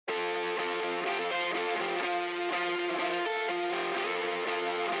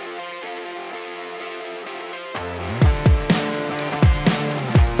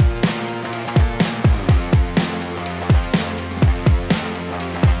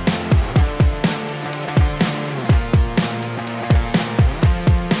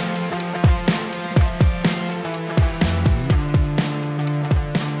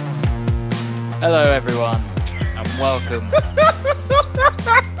welcome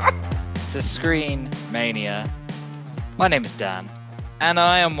to Screen Mania. My name is Dan, and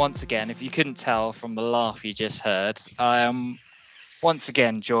I am once again, if you couldn't tell from the laugh you just heard, I am once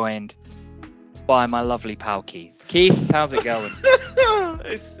again joined by my lovely pal Keith. Keith, how's it going?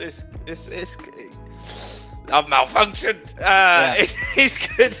 It's I've malfunctioned. It's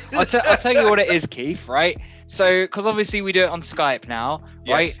good. I'll tell you what it is, Keith, right? So, because obviously we do it on Skype now,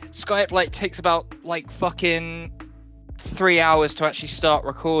 right? Yes. Skype takes about fucking 3 hours to actually start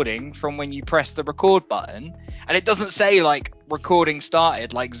recording from when you press the record button, and it doesn't say recording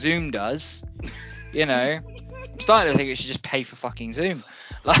started like Zoom does. You know, I'm starting to think it should just pay for fucking Zoom.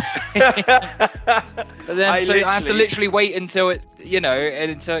 But then I have to literally wait until it,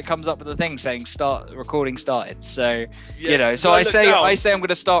 until it comes up with the thing saying start recording started. So so I say I'm going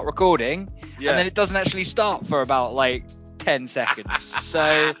to start recording, and then it doesn't actually start for about 10 seconds. So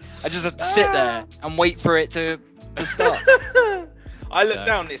I just have to sit there and wait for it to start. I looked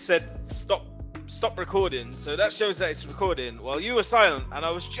down, it said stop recording, so that shows that it's recording. Well, you were silent, and I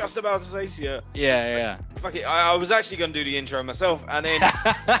was just about to say to you, yeah, fuck it, I was actually going to do the intro myself, and then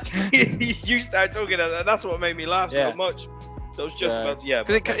you started talking, and that's what made me laugh so much. So I was just about to,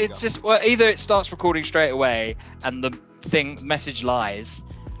 because it's just, either it starts recording straight away and the message lies,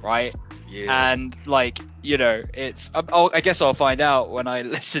 right? Yeah. And it's I guess I'll find out when I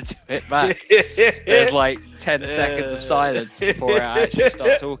listen to it back. There's 10 seconds of silence before I actually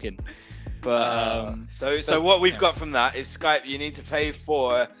start talking. But so what we've got from that is Skype. You need to pay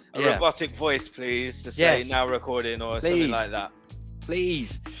for a robotic voice, please, to say now recording or something like that.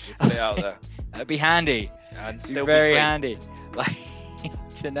 Please, we'll put it out there. That'd be handy. And still be very free. handy.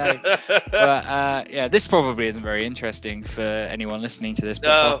 To know. But this probably isn't very interesting for anyone listening to this.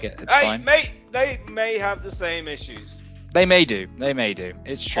 But fuck it, it's fine. They may have the same issues. They may do.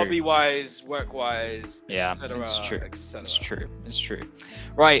 It's true. Hobby-wise, work-wise, etc. It's true. Et It's true.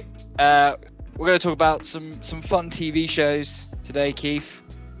 Right. We're going to talk about some fun TV shows today, Keith.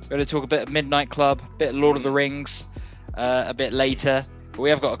 We're going to talk a bit of Midnight Club, a bit of Lord of the Rings, a bit later. But we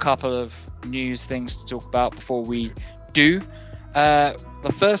have got a couple of news things to talk about before we do.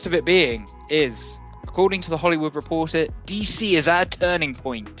 The first of it being is, according to the Hollywood Reporter, DC is at a turning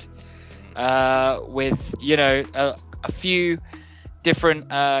point. With a few different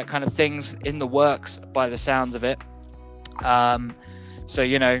kind of things in the works by the sounds of it. The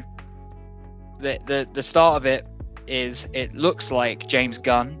start of it is, it looks like James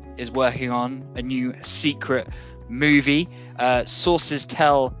Gunn is working on a new secret movie. Sources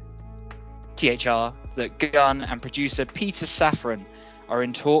tell THR that Gunn and producer Peter Safran are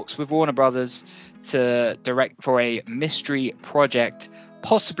in talks with Warner Brothers to direct for a mystery project,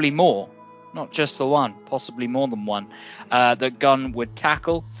 possibly more. Not just the one, possibly more than one, that Gunn would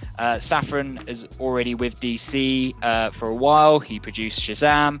tackle. Safran is already with DC for a while. He produced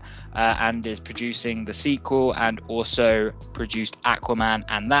Shazam and is producing the sequel, and also produced Aquaman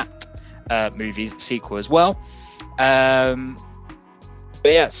and that movie's sequel as well.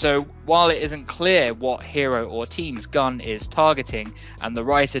 So while it isn't clear what hero or teams Gunn is targeting, and the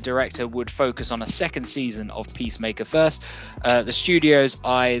writer-director would focus on a second season of Peacemaker first, the studio's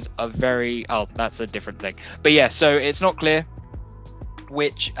eyes are very... Oh, that's a different thing. But so it's not clear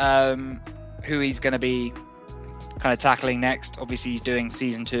which who he's going to be kind of tackling next. Obviously, he's doing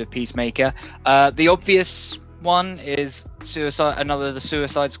season 2 of Peacemaker. The obvious one is the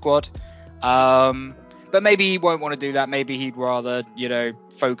Suicide Squad. But maybe he won't want to do that. Maybe he'd rather,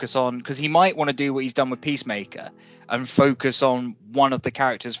 focus on... Because he might want to do what he's done with Peacemaker and focus on one of the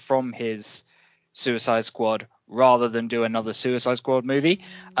characters from his Suicide Squad rather than do another Suicide Squad movie.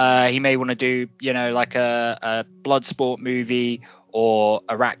 He may want to do, a Bloodsport movie or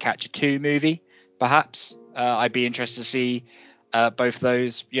a Ratcatcher 2 movie, perhaps. I'd be interested to see both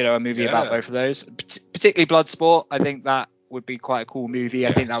those, a movie about both of those. Particularly Bloodsport. I think that would be quite a cool movie.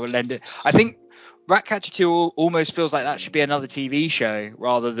 I think that would lend it... I think Ratcatcher 2 almost feels like that should be another TV show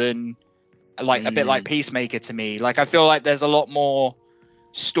rather than a bit like Peacemaker to me. I feel like there's a lot more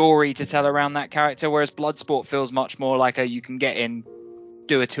story to tell around that character, whereas Bloodsport feels much more like you can get in,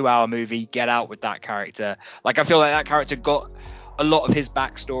 do a 2-hour movie, get out with that character. I feel like that character got a lot of his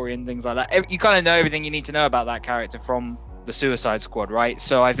backstory and things like that. You kind of know everything you need to know about that character from the Suicide Squad, right?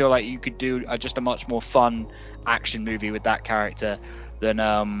 So I feel like you could do just a much more fun action movie with that character than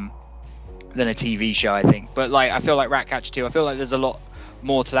a TV show, I think. But I feel like Ratcatcher 2, I feel like there's a lot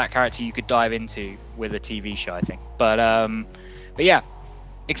more to that character you could dive into with a TV show, I think. But yeah,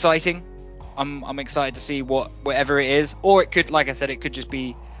 exciting. I'm excited to see whatever it is, or it could, like I said, it could just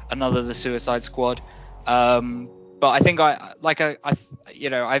be another The Suicide Squad. But I think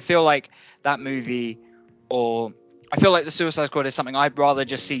I feel like that movie, or I feel like the Suicide Squad is something I'd rather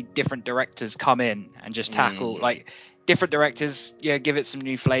just see different directors come in and just tackle, like different directors, give it some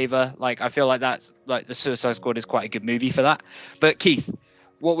new flavor. Like I feel like that's like the Suicide Squad is quite a good movie for that. But Keith,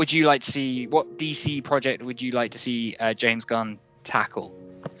 what would you like to see? What DC project would you like to see James Gunn tackle?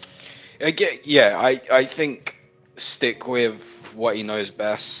 I think stick with what he knows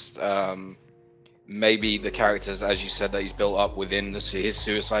best. Maybe the characters, as you said, that he's built up within his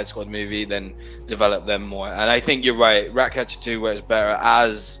Suicide Squad movie, then develop them more. And I think you're right. Ratcatcher 2 works better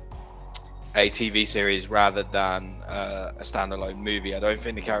as a TV series rather than a standalone movie. I don't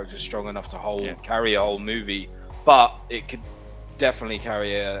think the character is strong enough to carry a whole movie, but it could definitely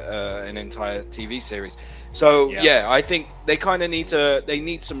carry an entire TV series. So I think they kind of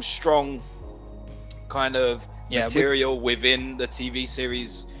need some strong kind of material within the TV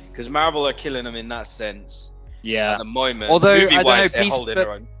series, because Marvel are killing them in that sense at the moment. Although movie-wise, I don't know, they're holding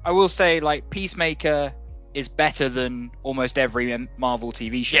their own. I will say, like, Peacemaker is better than almost every Marvel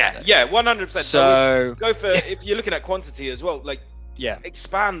TV show. Yeah, 100%. So go for, if you're looking at quantity as well, like,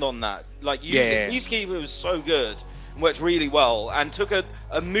 expand on that. Like, Peacekeeper was so good and worked really well, and took a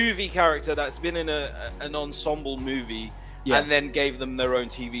movie character that's been in an ensemble movie and then gave them their own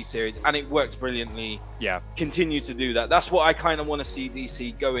TV series, and it worked brilliantly. Continue to do that. That's what I kind of want to see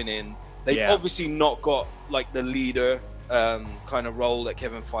DC going in. They've obviously not got like the leader kind of role that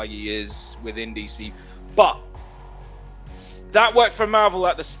Kevin Feige is within DC, but that worked for Marvel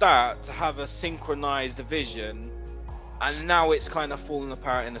at the start to have a synchronized vision, and now it's kind of fallen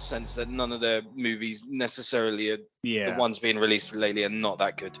apart in the sense that none of their movies necessarily are the ones being released lately are not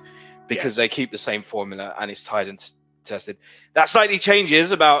that good, because they keep the same formula and it's tied and tested. That slightly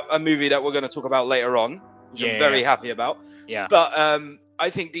changes about a movie that we're going to talk about later on, which I'm very happy about. But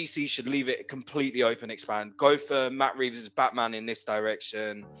I think DC should leave it completely open, expand. Go for Matt Reeves' Batman in this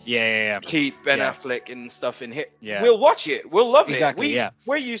direction. Keep Ben Affleck and stuff in here. We'll watch it. We'll love it.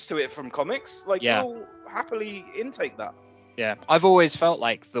 We're used to it from comics. Like, we'll happily intake that. I've always felt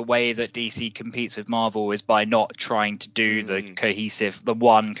like the way that DC competes with Marvel is by not trying to do the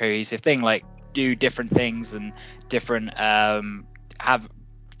one cohesive thing. Like, do different things and different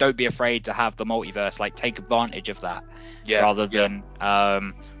don't be afraid to have the multiverse, like take advantage of that rather than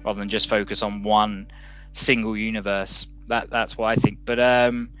just focus on one single universe. That's what I think. But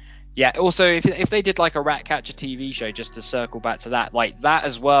also if they did like a Ratcatcher TV show, just to circle back to that, like that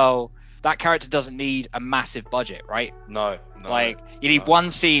as well, that character doesn't need a massive budget, right? No. Like you need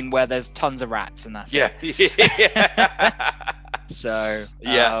one scene where there's tons of rats and that's it. So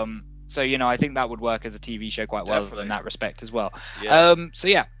so I think that would work as a TV show quite well in that respect as well.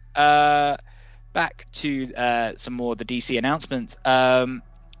 Back to some more of the DC announcements. The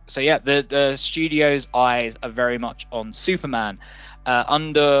studio's eyes are very much on Superman.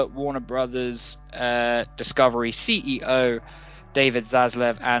 Under Warner Brothers Discovery CEO David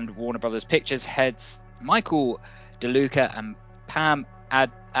Zaslav and Warner Brothers Pictures heads Michael DeLuca and Pam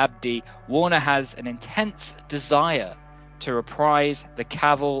Abdi, Warner has an intense desire to reprise the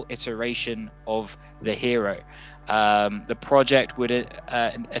Cavill iteration of the hero. The project would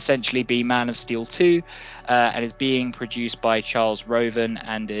essentially be Man of Steel 2 and is being produced by Charles Roven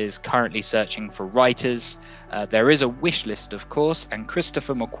and is currently searching for writers. There is a wish list, of course, and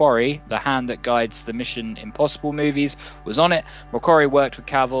Christopher McQuarrie, the hand that guides the Mission Impossible movies, was on it. McQuarrie worked with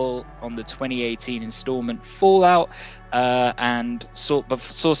Cavill on the 2018 installment Fallout, but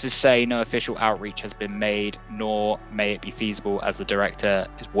sources say no official outreach has been made, nor may it be feasible, as the director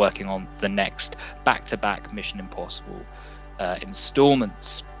is working on the next back-to-back Mission Impossible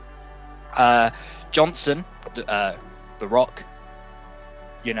installments. Johnson, The Rock,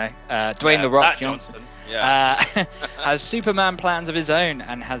 Dwayne The Rock Johnson, has Superman plans of his own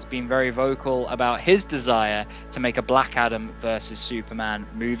and has been very vocal about his desire to make a Black Adam versus Superman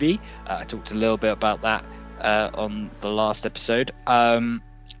movie. I talked a little bit about that on the last episode, and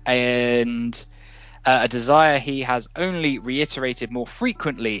a desire he has only reiterated more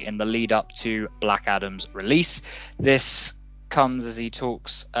frequently in the lead up to Black Adam's release. This comes as he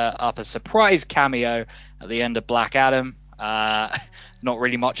talks up a surprise cameo at the end of Black Adam. Not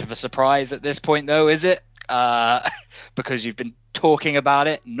really much of a surprise at this point, though, is it? Because you've been talking about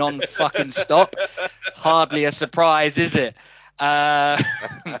it non-fucking stop. Hardly a surprise, is it? The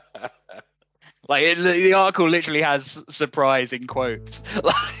article literally has surprise in quotes.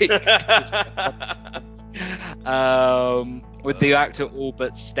 With the actor all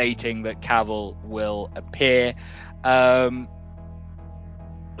but stating that Cavill will appear.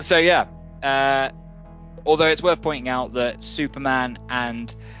 Although it's worth pointing out that Superman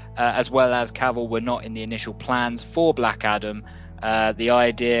and as well as Cavill were not in the initial plans for Black Adam, The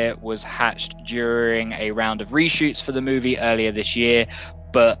idea was hatched during a round of reshoots for the movie earlier this year,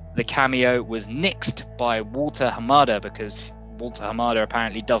 but the cameo was nixed by Walter Hamada because Walter Hamada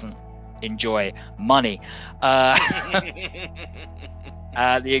apparently doesn't enjoy money.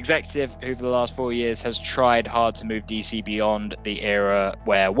 The executive, who for the last 4 years has tried hard to move DC beyond the era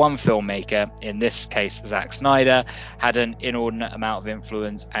where one filmmaker, in this case Zack Snyder, had an inordinate amount of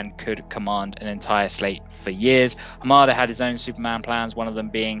influence and could command an entire slate for years. Hamada had his own Superman plans, one of them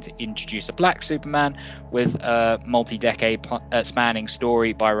being to introduce a black Superman with a multi-decade spanning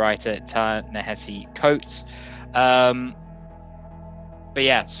story by writer Ta-Nehisi Coates.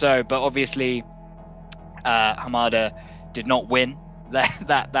 But obviously Hamada did not win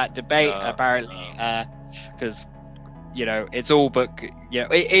that debate, apparently, because it's all but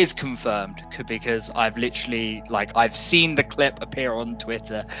it is confirmed, because I've literally I've seen the clip appear on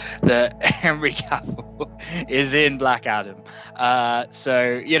Twitter that Henry Cavill is in Black Adam.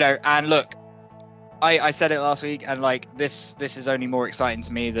 And look, I said it last week, and this is only more exciting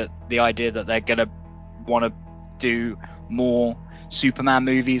to me, that the idea that they're gonna want to do more Superman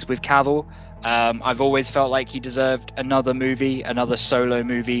movies with Cavill. I've always felt like he deserved another movie, another solo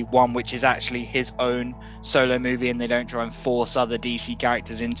movie, one which is actually his own solo movie, and they don't try and force other DC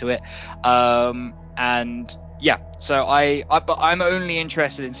characters into it. But I'm only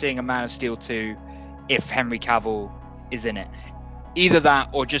interested in seeing a Man of Steel 2 if Henry Cavill is in it. Either that,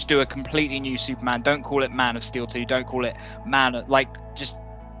 or just do a completely new Superman. Don't call it Man of Steel 2. Don't call it just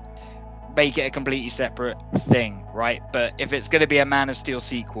make it a completely separate thing, right? But if it's going to be a Man of Steel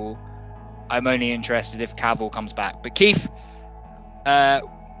sequel, I'm only interested if Cavill comes back. But Keith, are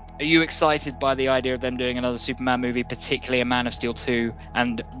you excited by the idea of them doing another Superman movie, particularly a Man of Steel 2?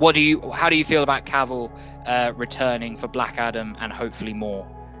 And how do you feel about Cavill returning for Black Adam and hopefully more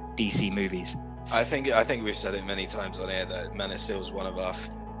DC movies? I think we've said it many times on air that Man of Steel is one of our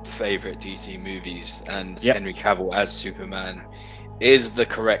favorite DC movies, and Henry Cavill as Superman is the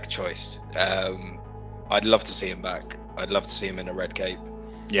correct choice. I'd love to see him back. I'd love to see him in a red cape.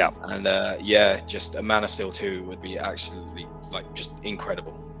 Yeah. And just a Man of Steel 2 would be absolutely just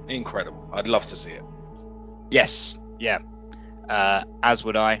incredible. I'd love to see it. Yes. Yeah. As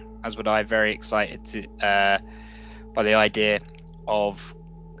would I. Very excited by the idea of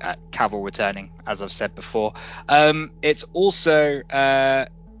Cavill returning, as I've said before. It's also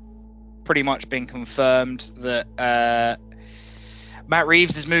pretty much been confirmed that Matt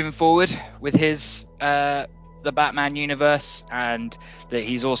Reeves is moving forward with his the Batman universe, and that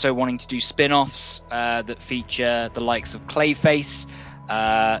he's also wanting to do spin-offs that feature the likes of Clayface,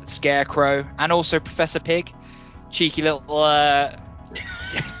 Scarecrow, and also Professor Pig. Cheeky little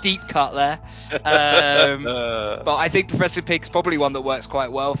deep cut there. But I think Professor Pig's probably one that works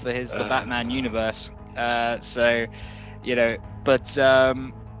quite well for the Batman universe.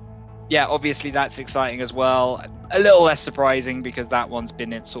 Obviously that's exciting as well. A little less surprising because that one's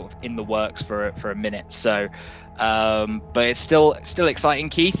been in the works for a minute. So, but it's still exciting.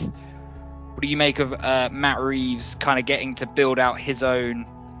 Keith, what do you make of Matt Reeves kind of getting to build out his own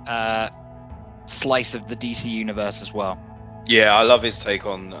slice of the DC universe as well? Yeah, I love his take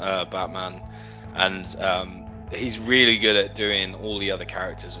on Batman, and he's really good at doing all the other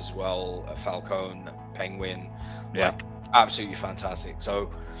characters as well. Falcone, Penguin, absolutely fantastic.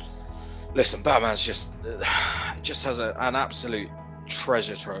 So, listen, Batman's just has an absolute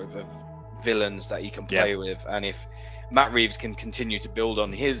treasure trove of villains that he can play with, and if Matt Reeves can continue to build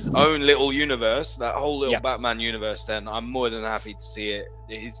on his own little universe, that whole little Batman universe, then I'm more than happy to see it.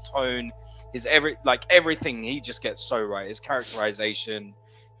 His tone, everything, he just gets so right. His characterization,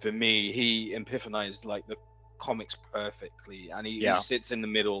 for me, he epiphanized the comics perfectly, and he sits in the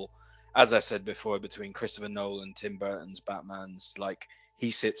middle, as I said before, between Christopher Nolan and Tim Burton's Batmans. He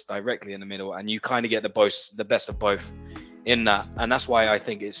sits directly in the middle, and you kind of get the best of both in that, and that's why I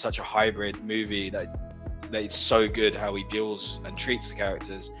think it's such a hybrid movie, that it's so good how he deals and treats the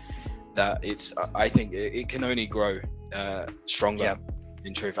characters, that I think it can only grow stronger.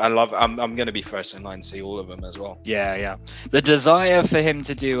 In truth, I'm going to be first in line to see all of them as well. Yeah. The desire for him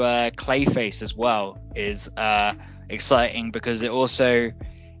to do Clayface as well is exciting, because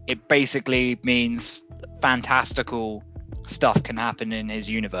it basically means fantastical stuff can happen in his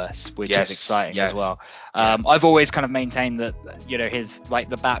universe, which is exciting as well. I've always kind of maintained that his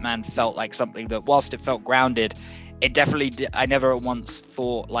the Batman felt like something that, whilst it felt grounded, it definitely I never once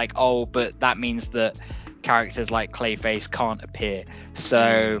thought but that means that characters like Clayface can't appear.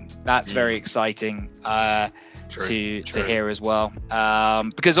 So that's very exciting to hear as well,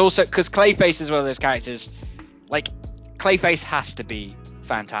 because Clayface is one of those characters, Clayface has to be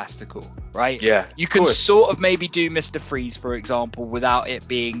fantastical, right? Yeah. You can sort of maybe do Mr. Freeze, for example, without it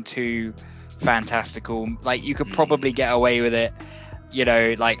being too fantastical. Like, you could probably get away with it, you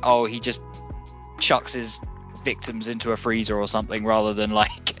know, like, oh, he just chucks his victims into a freezer or something, rather than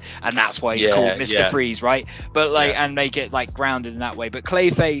like, and that's why he's called Mr. Freeze, right? But like, and make it like grounded in that way. But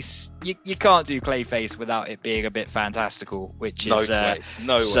Clayface, you can't do Clayface without it being a bit fantastical, which is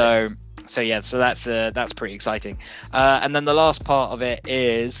so that's pretty exciting. And then the last part of it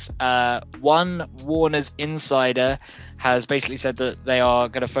is one Warner's insider has basically said that they are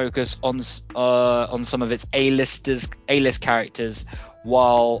going to focus on some of its A-list characters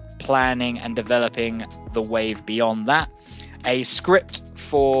while planning and developing the wave beyond that. A script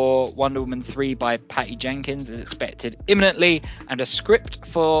for Wonder Woman 3 by Patty Jenkins is expected imminently, and a script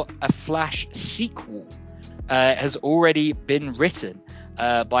for a Flash sequel has already been written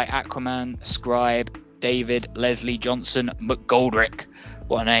by Aquaman scribe David Leslie Johnson McGoldrick.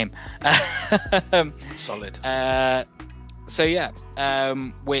 What a name. Solid.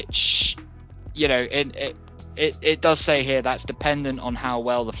 Which, you know, it does say here that's dependent on how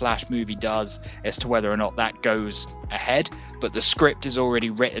well the Flash movie does as to whether or not that goes ahead, but the script is already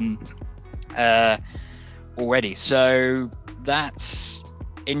written already, so that's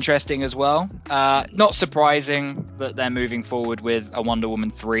interesting as well. Not surprising that they're moving forward with a Wonder Woman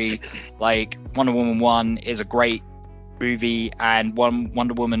 3. Like, Wonder Woman 1 is a great movie, and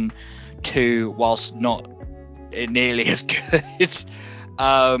Wonder Woman 2, whilst not nearly as good,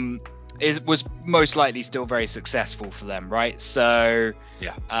 was most likely still very successful for them, right? So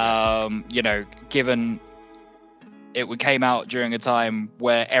you know, given it came out during a time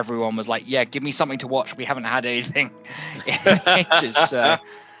where everyone was like, yeah, give me something to watch, we haven't had anything in ages, so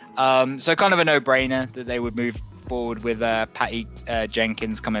kind of a no-brainer that they would move forward with Patty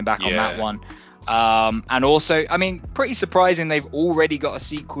Jenkins coming back on that one. And also, I mean, pretty surprising they've already got a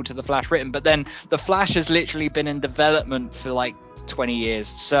sequel to The Flash written, but then The Flash has literally been in development for like 20 years,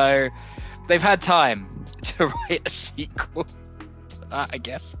 so they've had time to write a sequel to that, I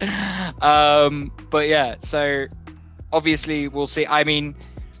guess. But yeah, so obviously we'll see. I mean,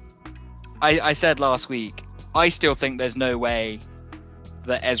 I said last week, I still think there's no way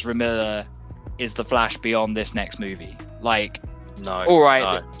that Ezra Miller is the Flash beyond this next movie. Like, no. All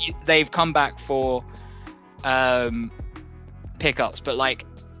right, no. They've come back for pickups, but like,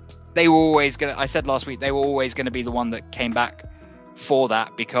 they were always gonna. I said last week they were always gonna be the one that came back for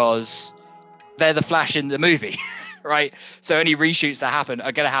that because they're the Flash in the movie, right? So any reshoots that happen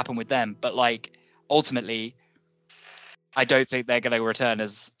are gonna happen with them. But like, ultimately, I don't think they're gonna return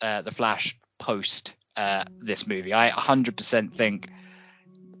as the Flash post this movie. I 100% think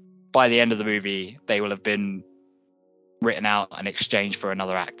by the end of the movie they will have been written out and exchanged for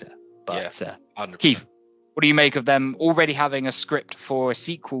another actor. But Keith, what do you make of them already having a script for a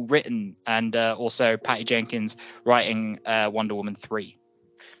sequel written, and also Patty Jenkins writing Wonder Woman 3?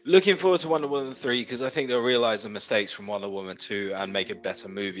 Looking forward to Wonder Woman 3 because I think they'll realize the mistakes from Wonder Woman 2 and make a better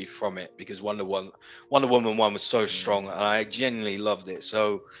movie from it, because Wonder Woman 1 was so strong and I genuinely loved it.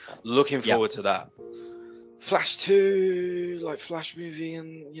 So looking forward to that. Flash 2, like Flash movie,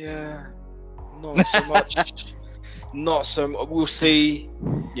 and not so much. Not so. We'll see.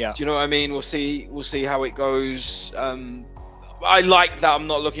 Yeah. Do you know what I mean? We'll see how it goes. I like that I'm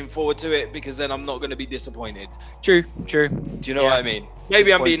not looking forward to it, because then I'm not going to be disappointed. True. Do you know what I mean?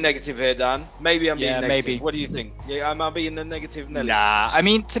 Maybe I'm being negative here, Dan. Maybe I'm being negative. Maybe. What do you think? Yeah, am I being the negative Nelly? Nah, I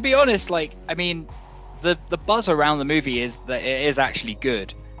mean, to be honest, like, I mean, the buzz around the movie is that it is actually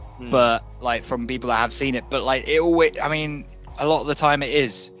good, but like, from people that have seen it, but like, it always, I mean, a lot of the time it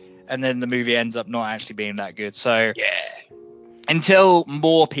is, and then the movie ends up not actually being that good. So until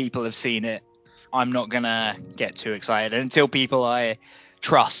more people have seen it, I'm not gonna get too excited. And until people I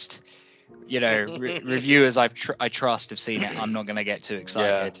trust, you know, reviewers I trust have seen it, I'm not gonna get too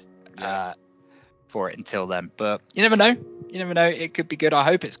excited for it until then. But you never know. It could be good. I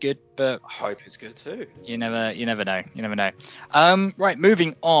hope it's good, but I hope it's good too. You never know. Right,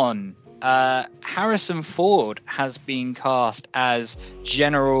 moving on. Harrison Ford has been cast as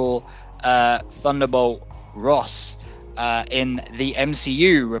General Thunderbolt Ross in the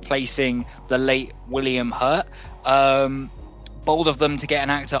MCU, replacing the late William Hurt. Bold of them to get an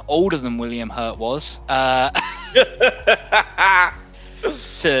actor older than William Hurt was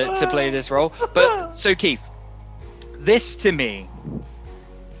to play this role. But so, Keith, this to me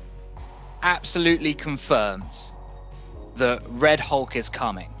absolutely confirms that Red Hulk is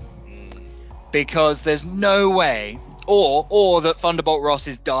coming. Because there's no way, or that Thunderbolt Ross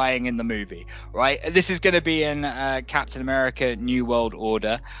is dying in the movie, right? This is going to be in Captain America: New World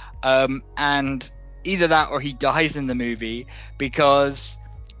Order, and either that or he dies in the movie, because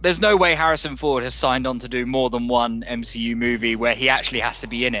there's no way Harrison Ford has signed on to do more than one MCU movie where he actually has to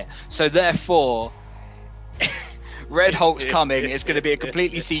be in it. So therefore, Red Hulk's coming. It's going to be a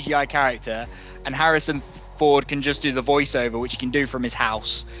completely CGI character, and Harrison Ford can just do the voiceover, which he can do from his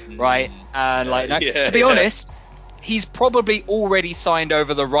house, right? And to be honest, he's probably already signed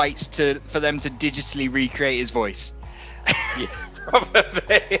over the rights for them to digitally recreate his voice. Yeah,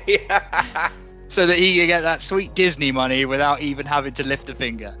 probably. So that he can get that sweet Disney money without even having to lift a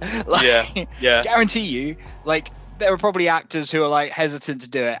finger. Yeah. Guarantee you, like, there are probably actors who are like hesitant to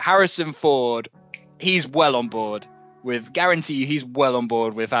do it. Harrison Ford, he's well on board with. Guarantee you, he's well on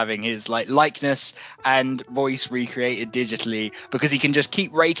board with having his likeness and voice recreated digitally, because he can just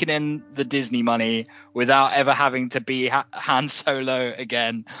keep raking in the Disney money without ever having to be Han Solo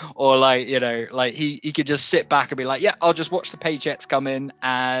again, or he could just sit back and be like, yeah, I'll just watch the paychecks come in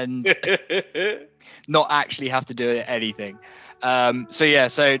and not actually have to do anything.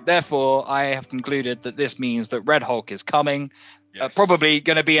 So therefore I have concluded that this means that Red Hulk is coming. Yes. Probably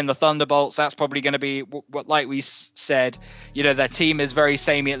going to be in the Thunderbolts. That's probably going to be what, like we said, their team is very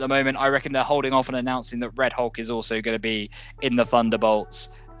samey at the moment. I reckon they're holding off on announcing that Red Hulk is also going to be in the Thunderbolts,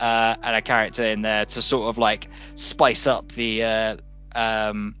 and a character in there to sort of like spice up the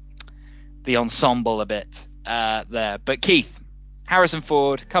ensemble a bit there. But Keith, Harrison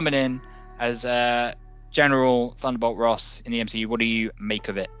Ford coming in as General Thunderbolt Ross in the MCU. What do you make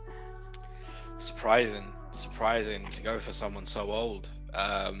of it? Surprising to go for someone so old.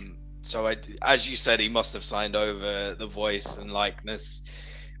 As you said, he must have signed over the voice and likeness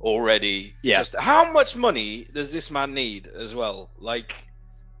already. Yeah. Just how much money does this man need as well? Like,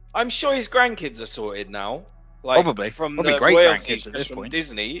 I'm sure his grandkids are sorted now. Like, probably the great royalties grandkids at this from point.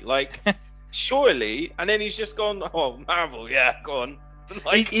 Disney. Like, surely. And then he's just gone, oh, Marvel, yeah, go on.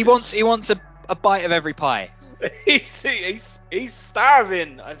 Like, he wants a bite of every pie. He's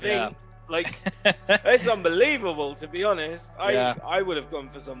starving, I think. Yeah. Like, it's unbelievable, to be honest. I would have gone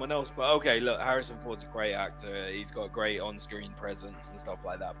for someone else, but okay, look, Harrison Ford's a great actor. He's got great on-screen presence and stuff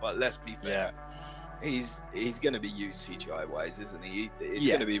like that. But let's be fair, he's going to be used CGI-wise, isn't he? It's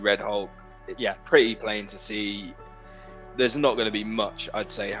going to be Red Hulk. It's pretty plain to see. There's not going to be much, I'd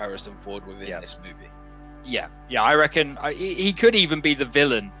say, Harrison Ford within this movie. Yeah, I reckon he could even be the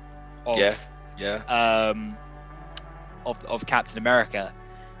villain of of Captain America.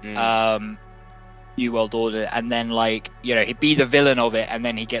 New World Order, and then he'd be the villain of it, and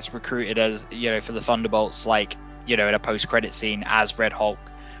then he gets recruited as for the Thunderbolts, in a post-credit scene as Red Hulk,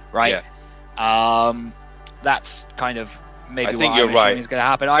 right? That's kind of maybe what I'm assuming is going to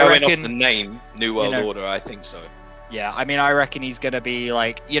happen. I reckon off the name New World Order, I think so. Yeah, I mean, I reckon he's going to be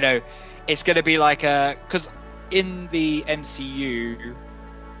it's going to be because in the MCU,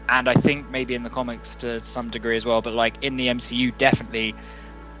 and I think maybe in the comics to some degree as well, but in the MCU, definitely.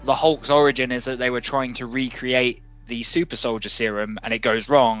 The Hulk's origin is that they were trying to recreate the super soldier serum, and it goes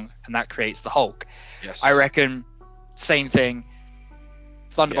wrong, and that creates the Hulk. Yes. I reckon same thing.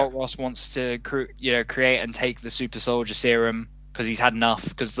 Thunderbolt Ross wants to create and take the super soldier serum because he's had enough.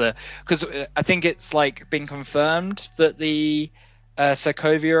 Because I think it's been confirmed that the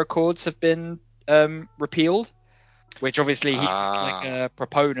Sokovia Accords have been repealed, which obviously he's a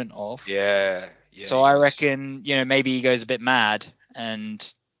proponent of. Yeah. So I reckon maybe he goes a bit mad and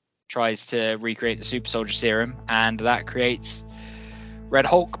tries to recreate the super soldier serum, and that creates Red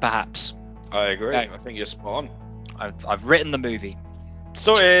Hulk, perhaps. I agree. I think you're spot on. I've written the movie.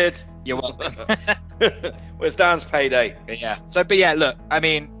 Sorted. You're welcome. Where's Dan's payday? But look, I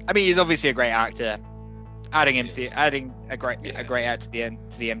mean, he's obviously a great actor. Adding a great actor to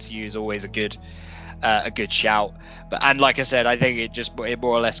the MCU is always a good shout. But like I said, I think it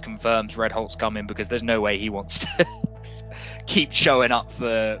more or less confirms Red Hulk's coming, because there's no way he wants to keep showing up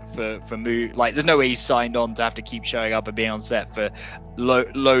for movies. There's no way he's signed on to have to keep showing up and being on set for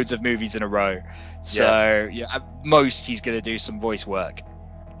loads of movies in a row. So at most he's going to do some voice work.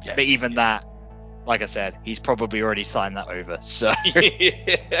 But even that, like I said, he's probably already signed that over. So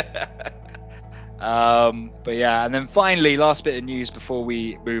and then finally, last bit of news before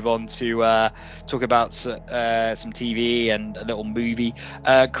we move on to talk about some TV and a little movie.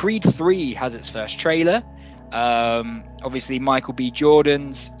 Creed 3 has its first trailer. Obviously Michael B.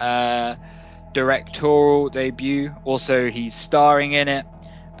 Jordan's directorial debut. Also, he's starring in it,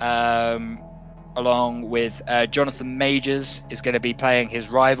 along with Jonathan Majors is going to be playing his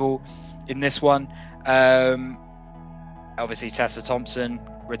rival in this one. Obviously Tessa Thompson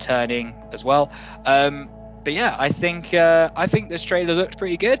returning as well. But I think this trailer looked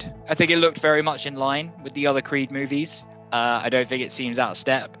pretty good. I think it looked very much in line with the other Creed movies. I don't think it seems out of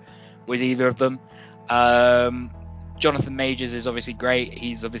step with either of them. Jonathan Majors is obviously great.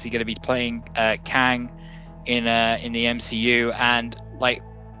 He's obviously going to be playing Kang in the MCU, and like,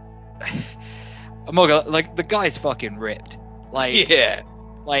 I'm not gonna, like, the guy's fucking ripped. Like, yeah,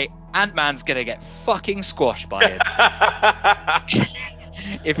 like Ant-Man's gonna get fucking squashed by it.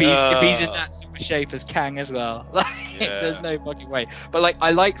 if he's in that sort of shape as Kang as well. Like, there's no fucking way. But like,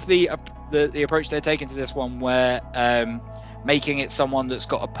 I like the approach they're taking to this one, where making it someone that's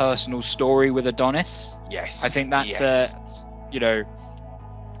got a personal story with Adonis. Yes. I think that's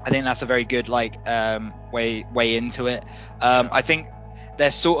I think that's a very good like way into it. I think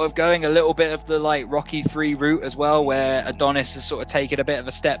they're sort of going a little bit of the like Rocky 3 route as well, where Adonis has sort of taken a bit of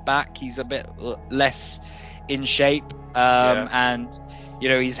a step back. He's a bit less in shape, and you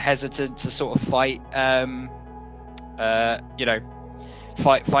know, he's hesitant to sort of fight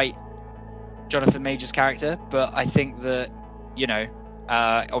fight Jonathan Majors' character. But I think that, you know,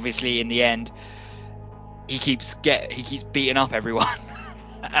 obviously in the end he keeps beating up everyone.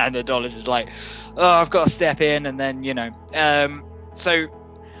 And Adonis is like, oh, I've got to step in, and then, you know, so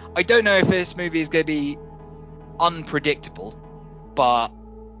I don't know if this movie is going to be unpredictable, but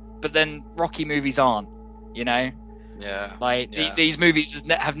then Rocky movies aren't, you know. Yeah. Like these movies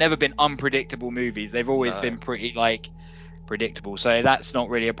have never been unpredictable movies. They've always been pretty like predictable, so that's not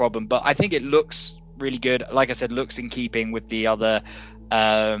really a problem. But I think it looks really good. Like I said, looks in keeping with the other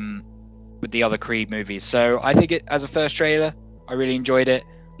Creed movies. So I think it, as a first trailer, I really enjoyed it.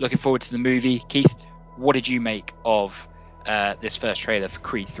 Looking forward to the movie. Keith, what did you make of this first trailer for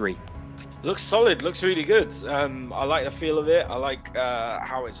Creed 3? Looks solid. Looks really good. I like the feel of it. I like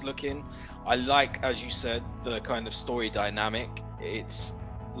how it's looking. I like, as you said, the kind of story dynamic. It's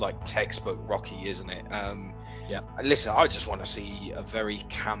like textbook Rocky, isn't it? Listen, I just want to see a very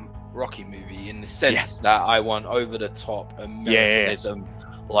camp Rocky movie, in the sense that I want over the top Americanism.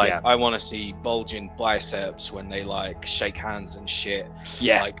 I want to see bulging biceps when they like shake hands and shit.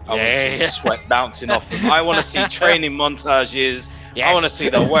 Like, I want to see sweat bouncing off them. I want to see training montages. I want to see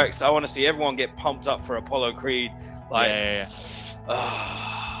the works. I want to see everyone get pumped up for Apollo Creed. Like,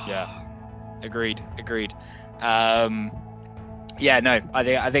 Agreed. I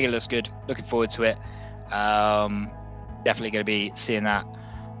think it looks good. Looking forward to it. Definitely going to be seeing that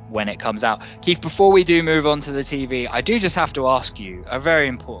when it comes out. Keith, before we do move on to the TV, I do just have to ask you a very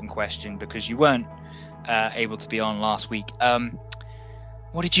important question, because you weren't able to be on last week.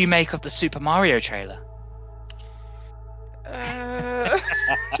 What did you make of the Super Mario trailer?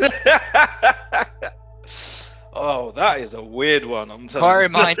 Oh, that is a weird one. I'm telling you.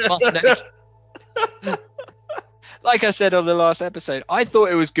 Inquiring mind must know. Like I said on the last episode, I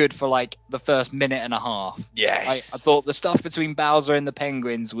thought it was good for like the first minute and a half. Yes. I thought the stuff between Bowser and the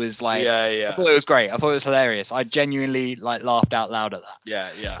penguins was like, I thought it was great. I thought it was hilarious. I genuinely like laughed out loud at that.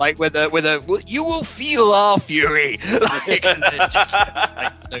 Yeah. Like with a you will feel our fury. Like, and it's just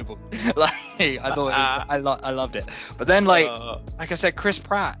like snowball. Like, I thought I loved it. But then like I said, Chris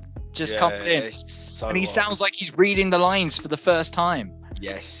Pratt just comes in, and he sounds like he's reading the lines for the first time.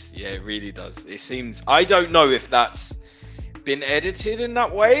 Yes, it really does. It seems, I don't know if that's been edited in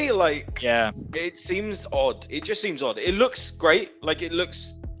that way. Like, it seems odd. It just seems odd. It looks great. Like, it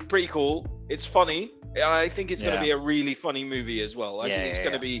looks pretty cool. It's funny. I think it's going to be a really funny movie as well. I think it's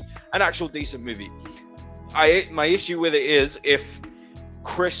going to be an actual decent movie. My issue with it is if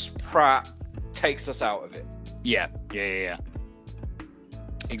Chris Pratt takes us out of it. Yeah.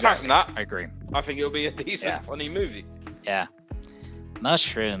 Exactly. Apart from that, I agree. I think it'll be a decent, funny movie. Yeah.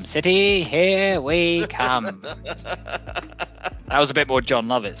 Mushroom City, here we come. That was a bit more John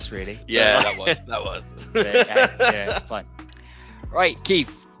Lovitz, really. Yeah, that was. Yeah, it's fine. Right,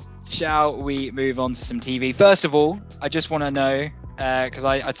 Keith, shall we move on to some TV? First of all, I just want to know, because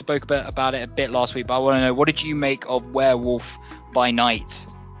I spoke about it a bit last week, but I want to know, what did you make of Werewolf by Night?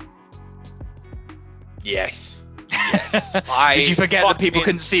 Yes. Did you forget that people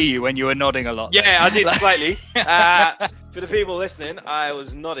couldn't see you when you were nodding a lot? Yeah, I did slightly. For the people listening, I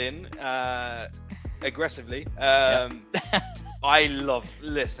was nodding aggressively. I fucking loved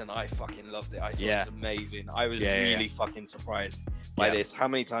it. I thought it was amazing. I was really fucking surprised by this. How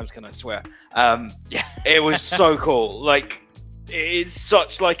many times can I swear? It was so cool. Like, it's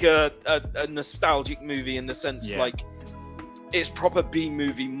such like a nostalgic movie, in the sense like it's proper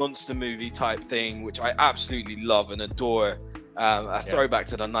B-movie, monster movie type thing, which I absolutely love and adore. A throwback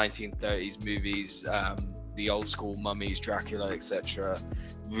to the 1930s movies, the old school Mummies, Dracula, etc.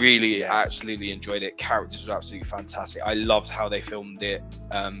 Really, absolutely enjoyed it. Characters were absolutely fantastic. I loved how they filmed it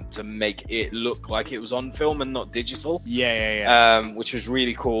to make it look like it was on film and not digital. Which was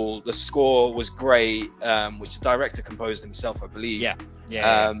really cool. The score was great, which the director composed himself, I believe.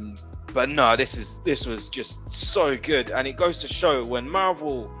 But no, this was just so good, and it goes to show when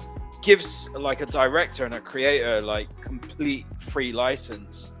Marvel gives like a director and a creator like complete free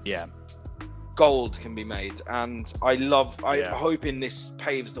license, gold can be made. And I'm hoping this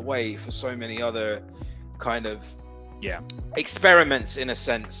paves the way for so many other kind of experiments, in a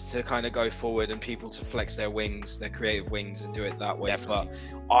sense, to kind of go forward and people to flex their creative wings, and do it that way. Definitely.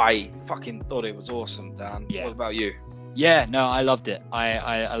 But I fucking thought it was awesome, Dan. What about you? Yeah, no, I loved it.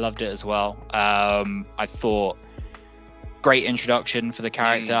 I loved it as well. I thought great introduction for the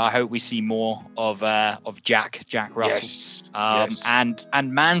character. I hope we see more of Jack Russell. Yes.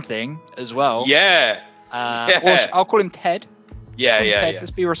 And Man-Thing as well. Yeah. Or I'll call him Ted. Yeah.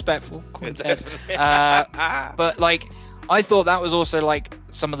 Let's be respectful. Call him Ted. But like, I thought that was also like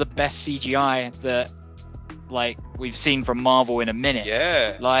some of the best CGI that like we've seen from Marvel in a minute.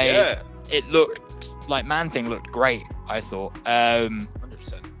 Yeah. It looked like Man-Thing looked great, I thought. 100%.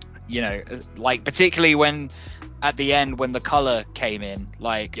 You know, like particularly when at the end when the color came in,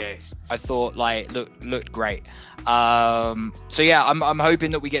 like I thought like looked great. So yeah, I'm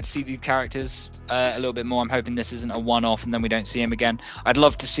hoping that we get to see these characters a little bit more. I'm hoping this isn't a one-off and then we don't see him again. I'd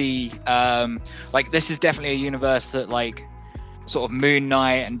love to see like this is definitely a universe that like sort of Moon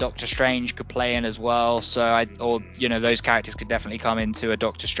Knight and Doctor Strange could play in as well. So those characters could definitely come into a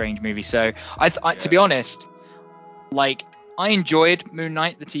Doctor Strange movie. So I to be honest, like I enjoyed Moon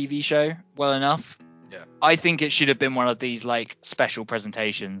Knight the TV show well enough. Yeah. I think it should have been one of these like special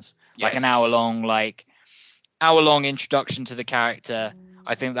presentations, like an hour long introduction to the character.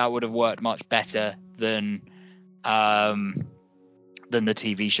 I think that would have worked much better than the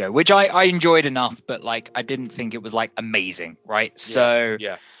TV show, which I enjoyed enough, but like I didn't think it was like amazing, right? So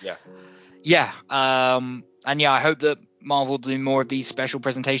and I hope that Marvel do more of these special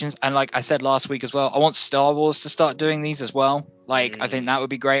presentations. And like I said last week as well, I want Star Wars to start doing these as well. Like I think that would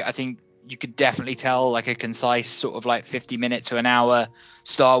be great. I think you could definitely tell like a concise sort of like 50-minute to an hour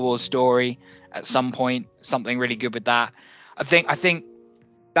Star Wars story at some point, something really good with that. I think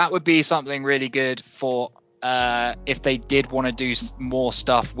that would be something really good for if they did want to do more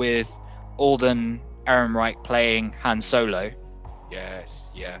stuff with Alden Ehrenreich playing Han Solo.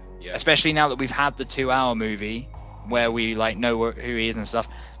 Yes, yeah. Especially now that we've had the 2-hour movie where we like know who he is and stuff.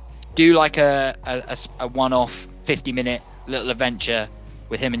 Do like a one-off 50-minute little adventure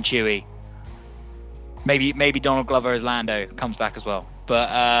with him and Chewie. Maybe Donald Glover as Lando comes back as well. But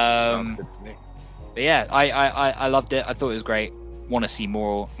sounds good to me. But yeah, I loved it. I thought it was great. Want to see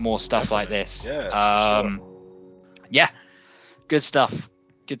more stuff Definitely. Like this. Yeah. Sure. Yeah. Good stuff.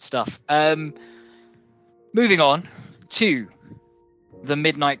 Moving on to The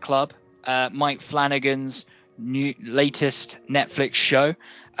Midnight Club, Mike Flanagan's latest Netflix show.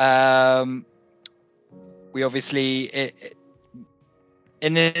 We obviously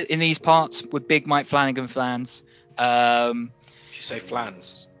in these parts we're big Mike Flanagan fans. Did you say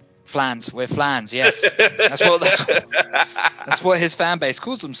flans? Flans, we're flans, yes. That's what his fan base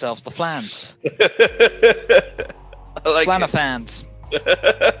calls themselves, the flans. I like Flana fans.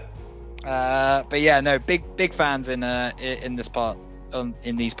 But yeah, no, big fans in this part,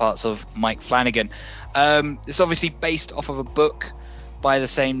 in these parts of Mike Flanagan. It's obviously based off of a book by the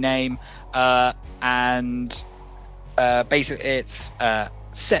same name, and basically it's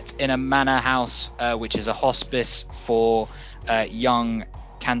set in a manor house, which is a hospice for young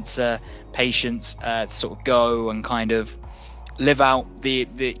cancer patients to sort of go and kind of live out the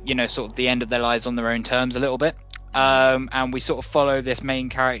sort of the end of their lives on their own terms a little bit. And we sort of follow this main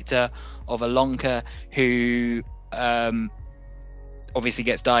character of Alonka, who obviously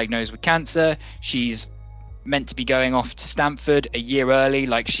gets diagnosed with cancer. She's meant to be going off to Stanford a year early,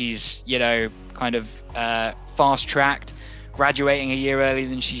 like she's kind of fast tracked, graduating a year earlier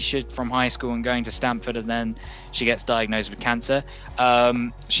than she should from high school and going to Stanford, and then she gets diagnosed with cancer.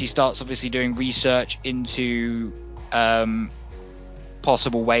 She starts obviously doing research into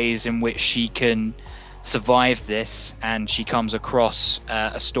possible ways in which she can survive this, and she comes across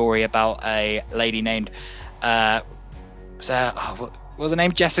a story about a lady named what was her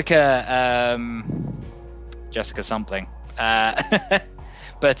name? Jessica something,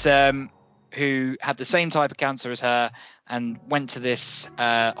 but who had the same type of cancer as her and went to this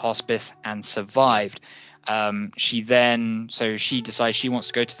hospice and survived. She decides she wants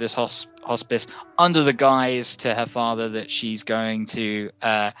to go to this hospice under the guise to her father that she's going to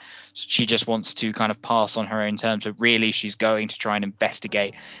she just wants to kind of pass on her own terms, but really she's going to try and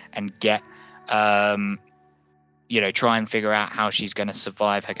investigate and get try and figure out how she's going to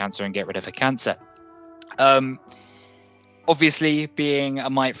survive her cancer and get rid of her cancer. Obviously being a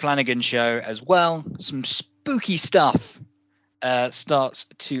Mike Flanagan show as well, some spooky stuff starts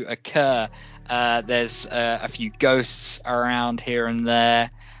to occur. There's a few ghosts around here and there,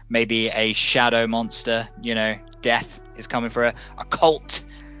 maybe a shadow monster, death is coming for her. Occult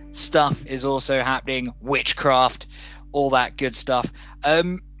stuff is also happening, witchcraft, all that good stuff.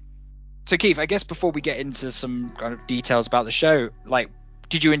 So Keith, I guess before we get into some kind of details about the show, like,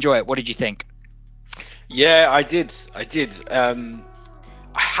 did you enjoy it? What did you think? Yeah, I did. I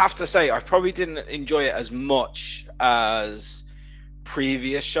have to say, I probably didn't enjoy it as much as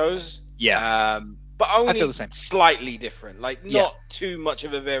previous shows. Yeah. But only I feel the same. Slightly different. Like, not too much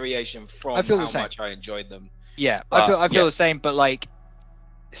of a variation from how much I enjoyed them. Yeah, I feel the same, but like,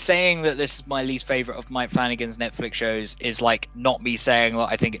 saying that this is my least favorite of Mike Flanagan's Netflix shows is like not me saying that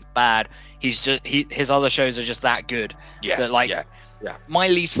I think it's bad. His other shows are just that good. Yeah. That like, yeah. My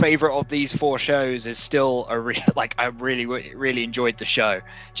least favorite of these 4 shows is still I really enjoyed the show.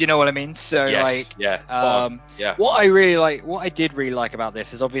 Do you know what I mean? So what I did really like about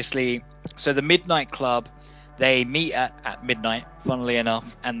this is obviously, so the Midnight Club, they meet at midnight, funnily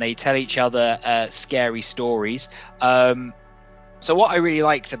enough, and they tell each other scary stories. So what I really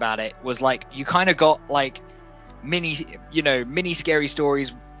liked about it was like you kind of got like mini scary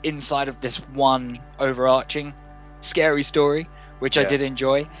stories inside of this one overarching scary story, which I did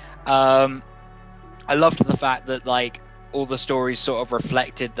enjoy. I loved the fact that like all the stories sort of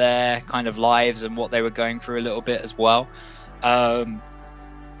reflected their kind of lives and what they were going through a little bit as well. I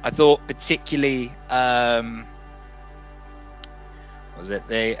thought particularly Nasaki.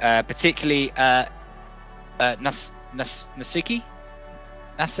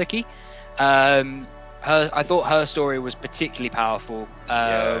 I thought her story was particularly powerful,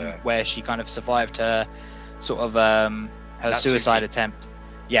 where she kind of survived her sort of her suicide attempt.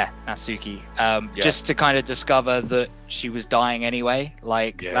 Natsuki. Just to kind of discover that she was dying anyway.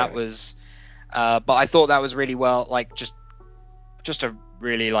 That was, but I thought that was really well, like just a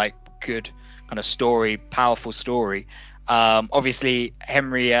really like good kind of story, powerful story. Obviously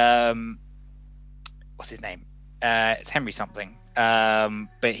Henry, what's his name? It's Henry something.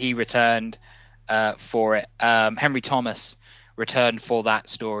 But he returned for it. Henry Thomas returned for that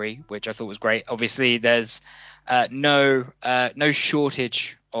story, which I thought was great. Obviously, there's no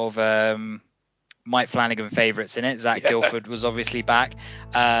shortage of Mike Flanagan favorites in it. Zach Guilford was obviously back.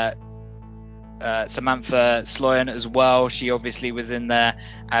 Samantha Sloyan as well. She obviously was in there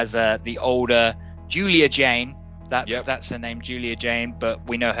as the older Julia Jane. That's her name, Julia Jane, but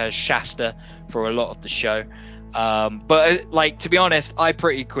we know her as Shasta for a lot of the show. But like, to be honest, we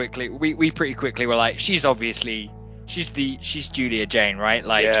pretty quickly were like, she's Julia Jane, right?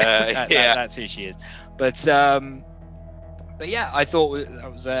 Like, that's who she is. But yeah, I thought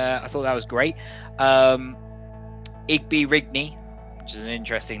that was great. Igby Rigney, which is an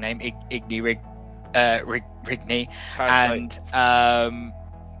interesting name, Igby Rigney, and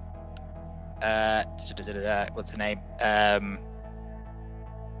what's her name?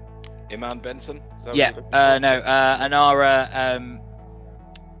 Iman Benson? Anara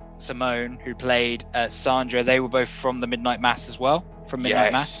Simone, who played Sandra. They were both from the Midnight Mass as well. From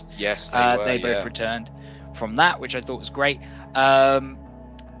Midnight Mass. Yes, they both returned from that, which I thought was great.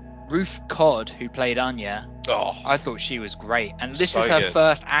 Ruth Codd, who played Anya, I thought she was great. And this is her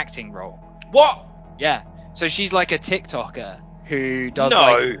first acting role. What? Yeah. So she's like a TikToker who does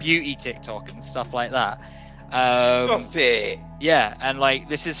like beauty TikTok and stuff like that. Stop it. Yeah, and like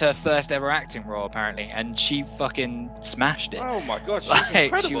this is her first ever acting role apparently, and she fucking smashed it. Oh my god, she's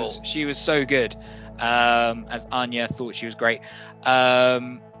incredible. She was so good. As Anya, thought she was great.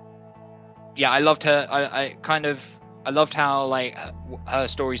 I loved her. I loved how like her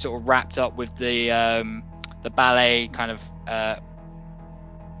story sort of wrapped up with the ballet kind of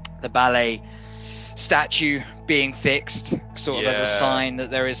the ballet statue being fixed, sort of as a sign that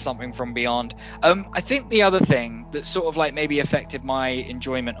there is something from beyond. I think the other thing that sort of like maybe affected my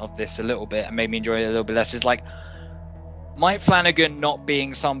enjoyment of this a little bit and made me enjoy it a little bit less is like Mike Flanagan not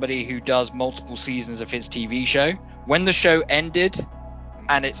being somebody who does multiple seasons of his TV show. When the show ended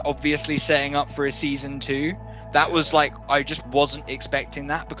and it's obviously setting up for a season 2, that was like, I just wasn't expecting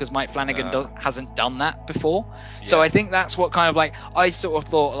that because Mike Flanagan hasn't done that before. So I think that's what kind of like, I sort of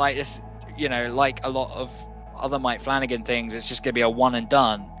thought like this, like a lot of other Mike Flanagan things, it's just gonna be a one and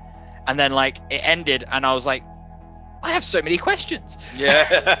done. And then like it ended and I was like, I have so many questions.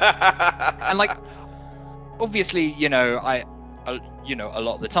 And like, obviously, a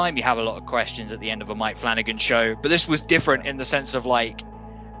lot of the time you have a lot of questions at the end of a Mike Flanagan show, but this was different in the sense of like,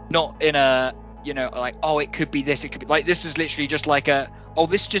 not in a, like, oh, it could be this, it could be like, this is literally just like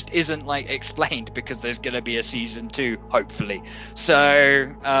this just isn't like explained because there's going to be a season 2, hopefully.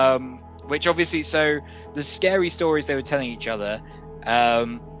 So, which obviously, so the scary stories they were telling each other,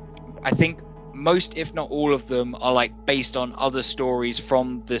 I think most, if not all of them, are like based on other stories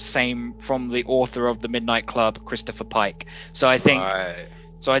from the author of the Midnight Club, Christopher Pike. So I think,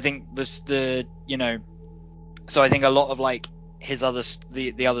 so I think so I think a lot of like his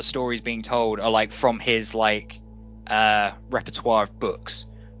the other stories being told are like from his like repertoire of books,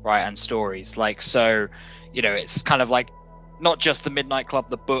 right, and stories. Like, so, it's kind of like not just the Midnight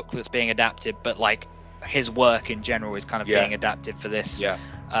Club, the book that's being adapted, but like his work in general is kind of being adapted for this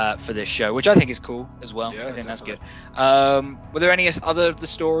show, which I think is cool as well. I think definitely. That's good. Were there any other of the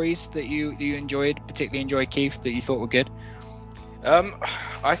stories that you particularly enjoyed, Keith, that you thought were good?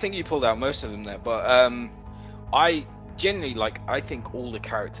 I think you pulled out most of them there, but I generally I think all the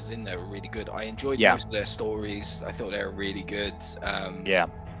characters in there were really good. I enjoyed most of their stories. I thought they were really good.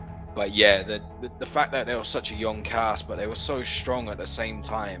 But the fact that they were such a young cast, but they were so strong at the same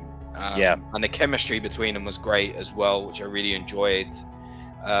time. And the chemistry between them was great as well, which I really enjoyed.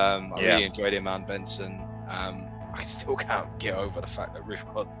 I really enjoyed Iman Benson. I still can't get over the fact that Ruth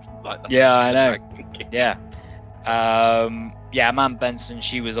got like that. Yeah, I know. Iman Benson,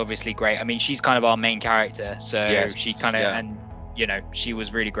 she was obviously great. I mean, she's kind of our main character, so she kind of and she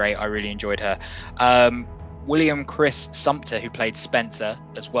was really great. I really enjoyed her. William Chris Sumter, who played Spencer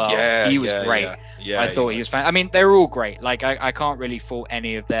as well, he was great. I thought he was fan. I mean, they were all great. Like, I can't really fault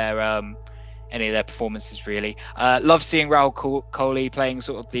any of their performances really. Love seeing Raoul Coley playing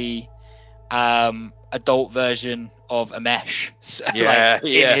sort of the adult version of Amesh,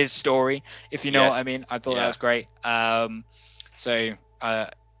 in his story, if you know what I mean. I thought that was great. So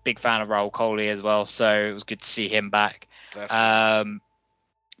big fan of Raoul Coley as well, so it was good to see him back.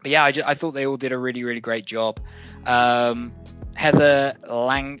 But yeah, I thought they all did a really, really great job. Heather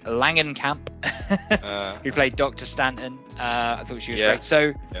Langenkamp, who played Dr. Stanton, I thought she was great.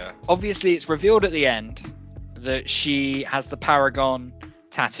 So obviously it's revealed at the end that she has the Paragon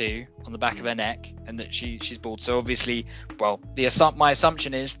tattoo on the back of her neck, and that she's bald. So obviously, well, my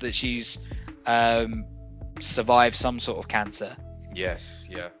assumption is that she's survived some sort of cancer. Yes,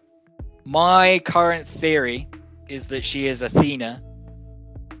 yeah. My current theory is that she is Athena,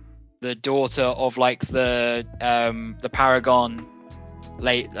 the daughter of like the Paragon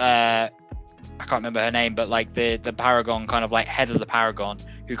I can't remember her name, but like the Paragon, kind of like head of the Paragon,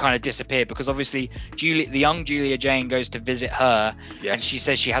 who kind of disappeared because obviously the young Julia Jane goes to visit her, and she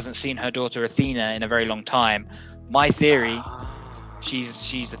says she hasn't seen her daughter Athena in a very long time. My theory,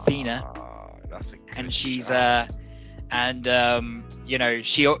 she's Athena, that's a good and she's shot.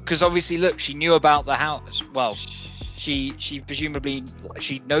 she, because obviously look, she knew about the house. Well, she presumably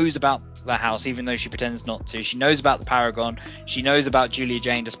knows about the house, even though she pretends not to. She knows about the Paragon. She knows about Julia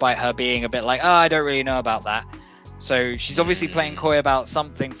Jane, despite her being a bit like, I don't really know about that. So she's obviously playing coy about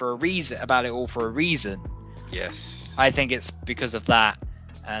something for a reason, about it all for a reason. Yes. I think it's because of that,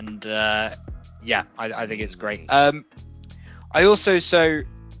 and I think it's great.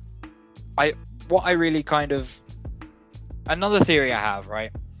 Another theory I have,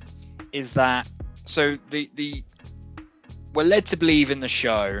 right, is that we're led to believe in the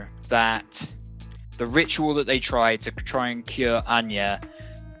show that the ritual that they tried to try and cure Anya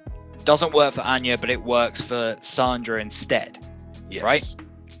doesn't work for Anya, but it works for Sandra instead. Yes. Right?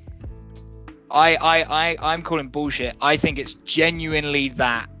 I'm calling bullshit. I think it's genuinely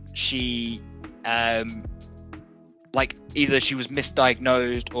that she either she was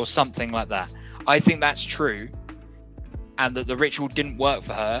misdiagnosed or something like that. I think that's true, and that the ritual didn't work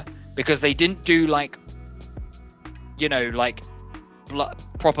for her because they didn't do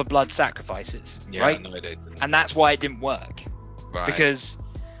proper blood sacrifices, right? No, they didn't. And that's why it didn't work. Right. Because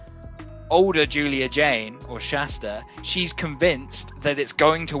older Julia Jane, or Shasta, she's convinced that it's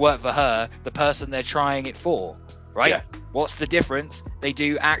going to work for her, the person they're trying it for, right? Yeah. What's the difference? They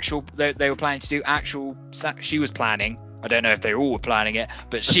were planning to do actual, she was planning, I don't know if they all were planning it,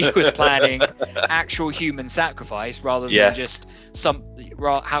 but she was planning actual human sacrifice rather than just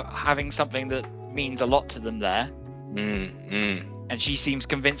having something that means a lot to them there. And she seems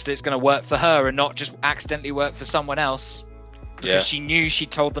convinced that it's going to work for her and not just accidentally work for someone else, because she knew she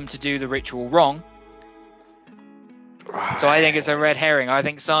told them to do the ritual wrong. Right. So I think it's a red herring. I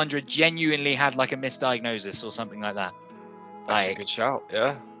think Sandra genuinely had like a misdiagnosis or something like that. That's a good shout.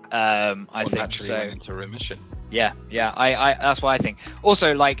 I think so. Went into remission. I that's what I think.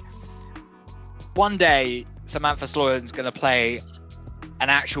 Also, like, one day Samantha Sloyan's going to play an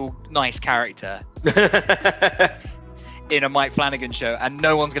actual nice character in a Mike Flanagan show, and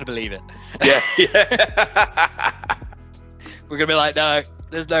no one's going to believe it. We're going to be like, no,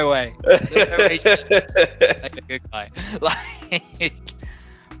 there's no way. There's no way she's like a good guy.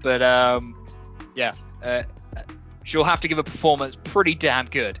 But yeah, she'll have to give a performance pretty damn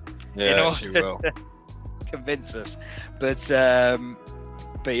good in order she will. to convince us. But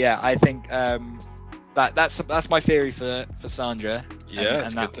yeah, I think that's my theory for Sandra. Yeah,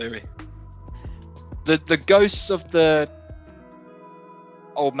 that's a good theory. The ghosts of the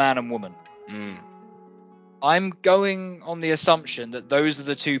old man and woman. I'm going on the assumption that those are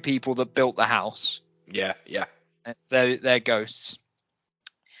the two people that built the house. Yeah. They're ghosts.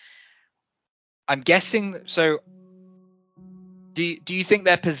 I'm guessing. So, do you think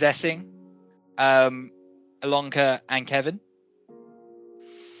they're possessing Ilonka and Kevin?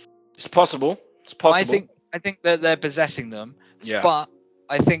 It's possible. It's possible. I think that they're possessing them. Yeah. But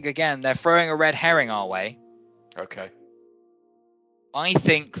I think again they're throwing a red herring our way. Okay. I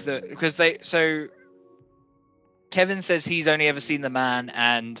think that because Kevin says he's only ever seen the man,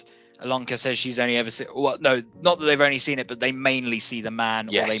 and Ilonka says she's only ever seen. Well, no, not that they've only seen it, but they mainly see the man,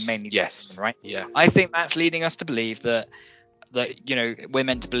 or they mainly see the woman, right? Yeah. I think that's leading us to believe that we're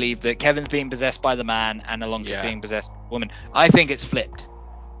meant to believe that Kevin's being possessed by the man and Ilonka's being possessed by the woman. I think it's flipped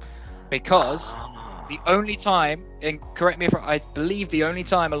because the only time, and correct me if I believe the only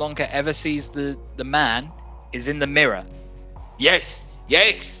time Ilonka ever sees the man is in the mirror. Yes.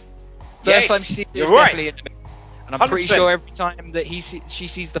 First time she sees it is definitely in the mirror. And I'm 100%. Pretty sure every time that she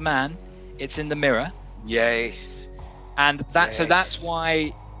sees the man, it's in the mirror. Yes. And so that's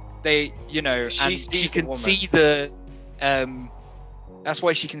why they, and she can see the that's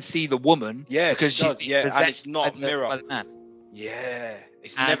why she can see the woman. Yeah, because she does. Yeah, and it's not mirror. By the man. Yeah,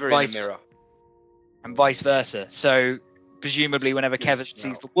 it's never in the mirror. And vice versa. So presumably, whenever Kevin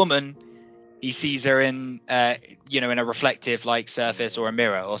sees the woman, he sees her in, in a reflective like surface or a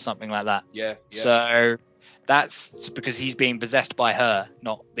mirror or something like that. Yeah. So that's because he's being possessed by her,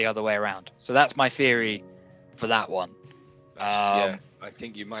 not the other way around. So that's my theory for that one. I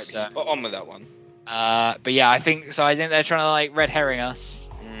think you might be spot on with that one. But yeah, I think they're trying to like red herring us.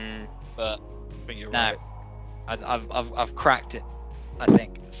 But I think you're right. I've cracked it. I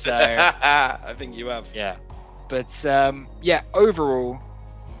think so. I think you have. Yeah, but overall,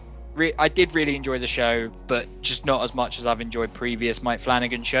 I did really enjoy the show, but just not as much as I've enjoyed previous Mike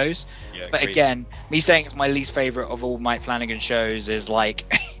Flanagan shows. Yeah, but again, me saying it's my least favorite of all Mike Flanagan shows is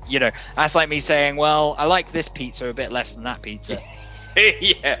like, that's like me saying, well, I like this pizza a bit less than that pizza.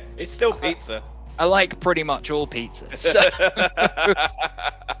 Yeah, it's still pizza. I like pretty much all pizzas. So,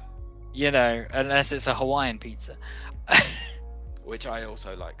 unless it's a Hawaiian pizza. Which I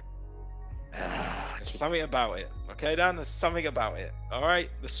also like. There's something about it. Okay, Dan? There's something about it. Alright?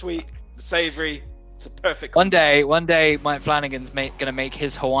 The sweet, the savoury. It's a perfect One day, Mike Flanagan's gonna make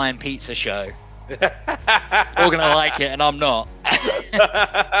his Hawaiian pizza show. You're gonna like it, and I'm not.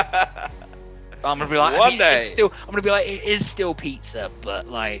 I'm gonna be like, I'm gonna be like, it is still pizza, but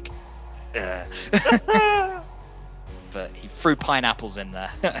like, but he threw pineapples in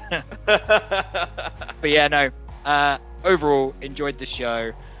there. But yeah, no. Overall, enjoyed the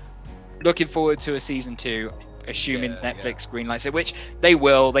show. Looking forward to a season 2, assuming Netflix greenlights it, which they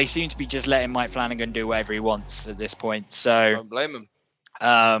will. They seem to be just letting Mike Flanagan do whatever he wants at this point. So don't blame him.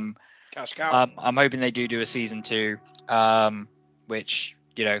 Cash cow. I'm hoping they do a season 2, which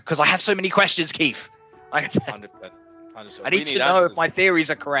because I have so many questions, Keith. 100%. I need to know if my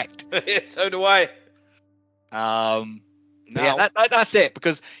theories are correct. So do I. Yeah, that's it,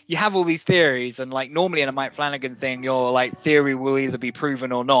 because you have all these theories, and like normally in a Mike Flanagan thing, your like theory will either be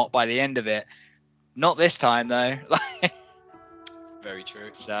proven or not by the end of it. Not this time though. Very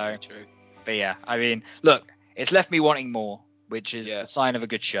true. Very true. But yeah, I mean, look, it's left me wanting more, which is the sign of a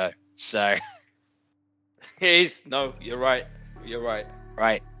good show. So it is. No, you're right.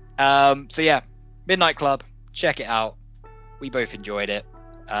 Right. So yeah, Midnight Club. Check it out. We both enjoyed it.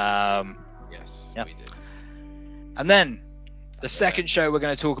 Yes, we did. And then the second show we're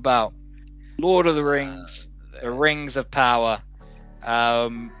going to talk about, Lord of the Rings, The Rings of Power.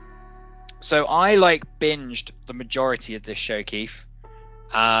 So I binged the majority of this show, Keith.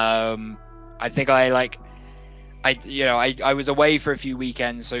 I think I was away for a few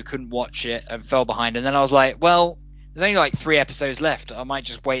weekends, so couldn't watch it and fell behind. And then I was like, well, there's only 3 episodes left. I might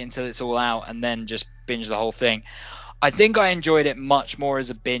just wait until it's all out and then just binge the whole thing. I think I enjoyed it much more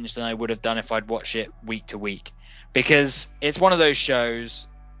as a binge than I would have done if I'd watched it week to week. Because it's one of those shows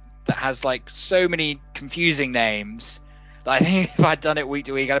that has so many confusing names that I think if I'd done it week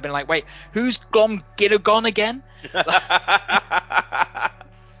to week, I'd have been like, wait, who's Giddagon again?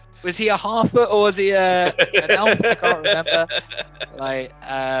 Was he a half-foot or was he an elf? I can't remember.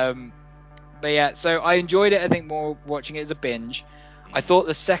 But yeah, so I enjoyed it, I think, more watching it as a binge. I thought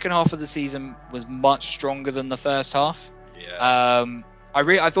the second half of the season was much stronger than the first half. Yeah.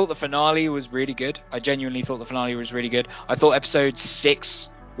 I thought the finale was really good. I genuinely thought the finale was really good. I thought episode 6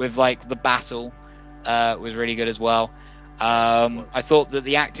 with like the battle was really good as well. I thought that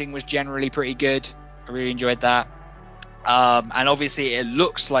the acting was generally pretty good. I really enjoyed that. And obviously it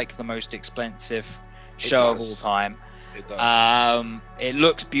looks like the most expensive show of all time. It does. It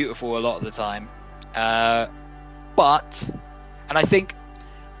looks beautiful a lot of the time. But I think,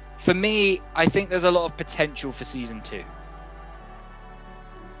 for me, I think there's a lot of potential for season 2.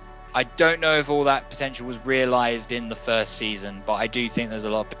 I don't know if all that potential was realised in the first season, but I do think there's a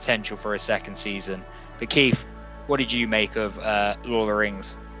lot of potential for a second season. But Keith, what did you make of Lord of the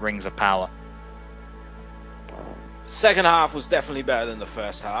Rings, Rings of Power? Second half was definitely better than the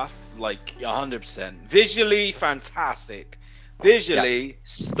first half, like 100%. Visually fantastic, visually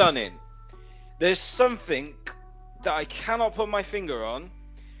stunning. There's something that I cannot put my finger on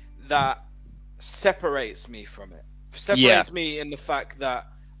that separates me from it. Separates me in the fact that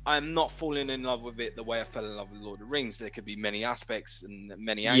I'm not falling in love with it the way I fell in love with Lord of the Rings. There could be many aspects and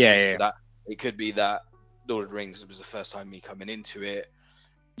many angles to that. It could be that Lord of the Rings was the first time me coming into it.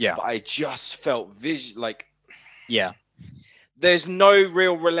 Yeah. But I just felt Yeah. There's no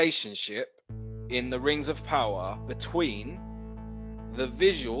real relationship in the Rings of Power between the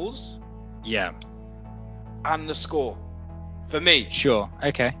visuals and the score. For me. Sure.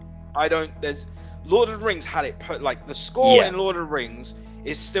 Okay. There's Lord of the Rings had it like the score in Lord of the Rings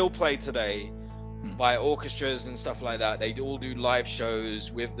is still played today by orchestras and stuff like that. They all do live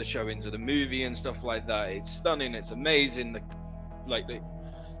shows with the showings of the movie and stuff like that. It's stunning. It's amazing.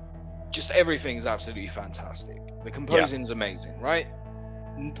 Just everything's absolutely fantastic. The composing's amazing, right?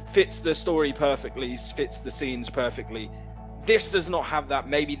 Fits the story perfectly, fits the scenes perfectly. This does not have that.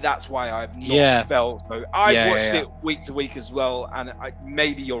 Maybe that's why I've not felt so. I watched it week to week as well, and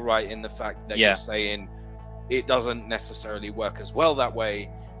maybe you're right in the fact that you're saying it doesn't necessarily work as well that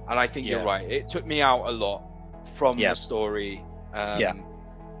way, and I think you're right. It took me out a lot from the story. I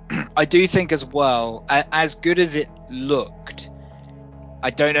do think as well, as good as it looked,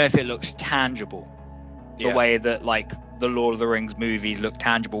 I don't know if it looks tangible the way that like the Lord of the Rings movies look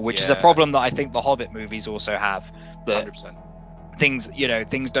tangible, which is a problem that I think the Hobbit movies also have. That 100%. Things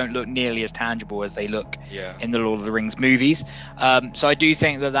don't look nearly as tangible as they look in the Lord of the Rings movies. So I do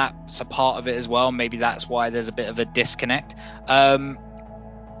think that that's a part of it as well. Maybe that's why there's a bit of a disconnect. Like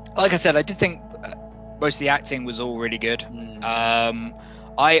I said, I did think most of the acting was all really good.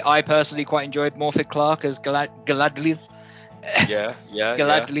 I personally quite enjoyed Morpeth Clark as Galadriel.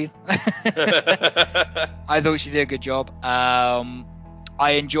 Galadriel. I thought she did a good job. I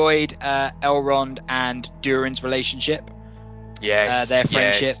enjoyed Elrond and Durin's relationship. Their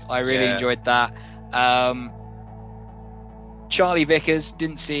friendship. I really enjoyed that. Charlie Vickers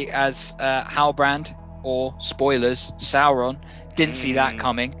didn't see as Halbrand, or spoilers, Sauron. Didn't see that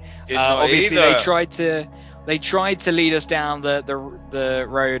coming. Obviously either. they tried to lead us down the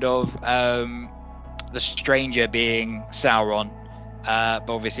road of the stranger being Sauron, but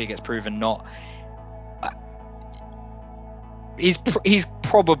obviously it gets proven not. He's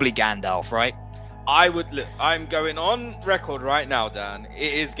probably Gandalf, right? I'm going on record right now, Dan.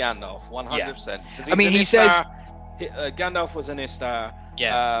 It is Gandalf, 100%. I mean, he says Gandalf was an Istar,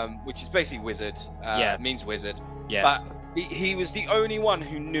 which is basically wizard. Means wizard. But he was the only one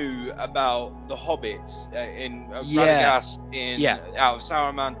who knew about the hobbits in Radagast out of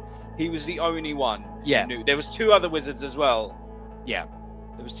Saruman. He was the only one who knew. There was 2 other wizards as well. There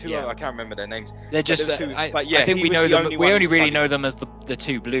was 2 other, I can't remember their names. They're just I think we know them. We only really know them as the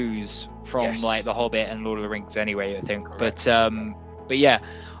 2 blues from like the Hobbit and Lord of the Rings anyway, I think. Correct. But yeah,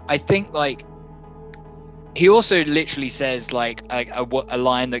 I think like he also literally says like a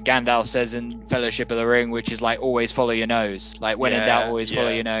line that Gandalf says in Fellowship of the Ring, which is like always follow your nose. Like when in doubt, always follow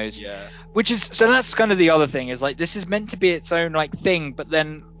your nose. Which is, so that's kind of the other thing, is like this is meant to be its own like thing, but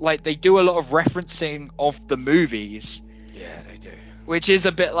then like they do a lot of referencing of the movies. Yeah, they do. Which is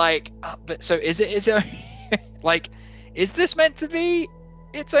a bit like, but so is it like, is this meant to be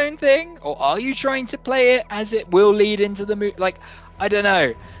its own thing, or are you trying to play it as it will lead into the movie? Like, I don't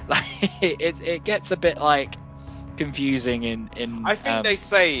know. Like it gets a bit like confusing in. I think they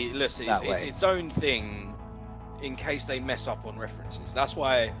say, listen, it's its own thing in case they mess up on references. That's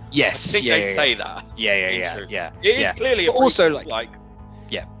why. Yes. I think they say that. Yeah. It is clearly but a also like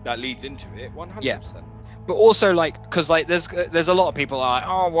that leads into it 100%. But also like, because like there's a lot of people are like,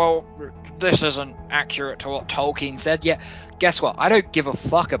 oh well, this isn't accurate to what Tolkien said. Yeah, guess what? I don't give a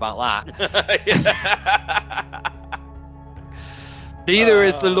fuck about that. Neither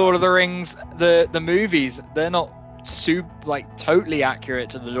is the Lord of the Rings, the movies. They're not totally accurate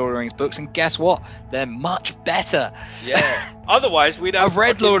to the Lord of the Rings books, and guess what? They're much better. Yeah. Otherwise, we'd have I've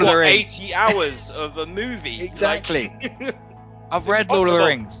read Lord of the Rings. 80 hours of a movie. Exactly. I've read Lord of the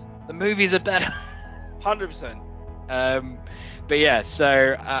Rings. The movies are better. 100%. But yeah,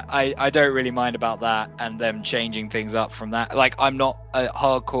 so I don't really mind about that and them changing things up from that. Like, I'm not a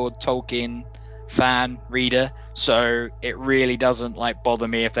hardcore Tolkien fan reader, so it really doesn't like bother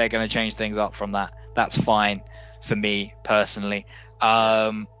me if they're going to change things up from that. That's fine for me personally.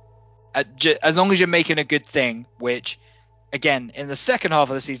 As long as you're making a good thing, which again, in the second half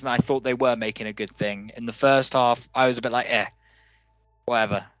of the season, I thought they were making a good thing. In the first half, I was a bit like,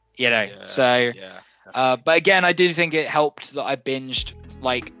 whatever, you know. But again, I do think it helped that I binged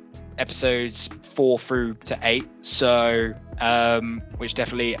like episodes 4 through to 8, so which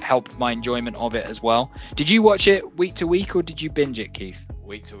definitely helped my enjoyment of it as well. Did you watch it week to week, or did you binge it, Keith?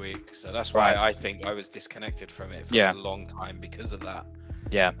 Week to week, so that's why I think I was disconnected from it for a long time because of that.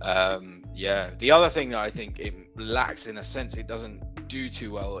 The other thing that I think it lacks, in a sense it doesn't do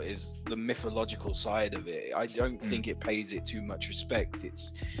too well, is the mythological side of it. I don't think it pays it too much respect.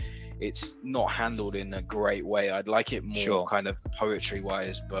 It's not handled in a great way. I'd like it more kind of poetry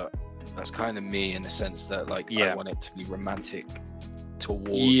wise, but that's kind of me in the sense that I want it to be romantic towards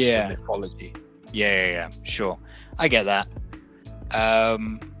the mythology. Sure, I get that.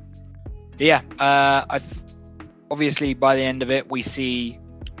 Obviously by the end of it we see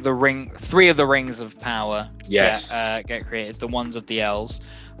the 3 of the rings of power get created, the ones of the elves,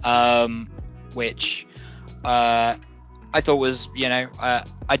 which I thought was, I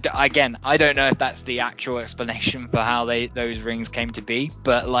don't know if that's the actual explanation for how those rings came to be,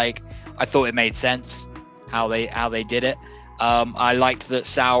 but I thought it made sense how they did it. I liked that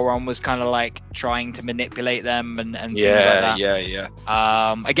Sauron was kind of trying to manipulate them and things like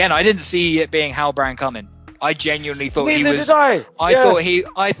that. Again, I didn't see it being Halbrand coming. I genuinely thought he was.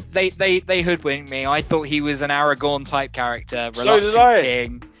 They hoodwinked me. I thought he was an Aragorn type character, reluctant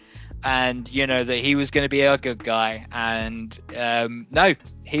king, and that he was going to be a good guy. And no,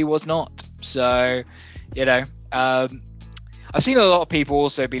 he was not. So, I've seen a lot of people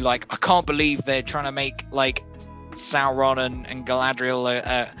also be like, I can't believe they're trying to make Sauron and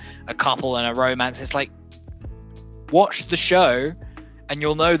Galadriel a couple and a romance. It's like, watch the show and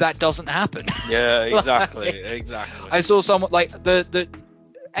you'll know that doesn't happen. Yeah, exactly. Exactly. I saw someone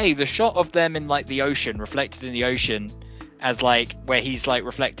the shot of them in the ocean, reflected in the ocean, as where he's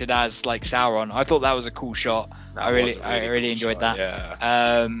reflected as Sauron. I thought that was a cool shot. I really enjoyed that.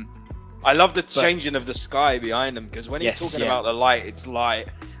 Yeah. I love the changing of the sky behind him, because when he's talking about the light, it's light,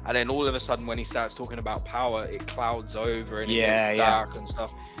 and then all of a sudden when he starts talking about power, it clouds over and it gets dark and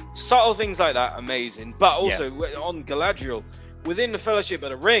stuff. Subtle things like that, amazing. But also on Galadriel, within the Fellowship of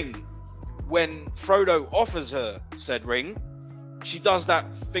the Ring, when Frodo offers her said ring, she does that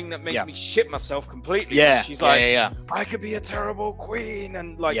thing that makes me shit myself completely. Yeah, she's I could be a terrible queen,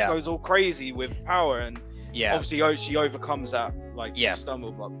 and goes all crazy with power, and obviously she overcomes that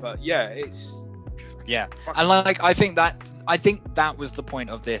stumble block. But it's and I think that was the point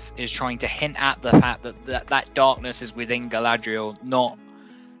of this, is trying to hint at the fact that darkness is within Galadriel, not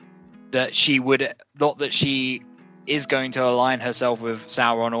that she is going to align herself with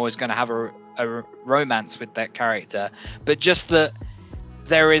Sauron or is going to have a romance with that character, but just that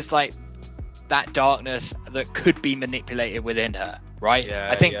there is that darkness that could be manipulated within her, right?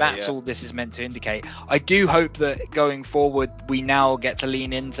 I think that's all this is meant to indicate. I do hope that going forward we now get to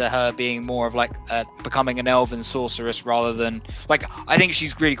lean into her being more of becoming an elven sorceress rather than I think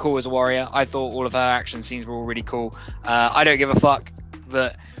she's really cool as a warrior. I thought all of her action scenes were all really cool. I don't give a fuck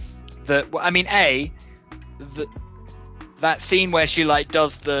that that scene where she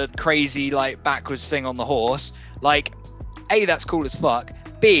does the crazy backwards thing on the horse, A, that's cool as fuck.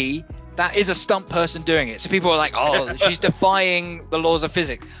 B, that is a stunt person doing it. So people are like, oh, she's defying the laws of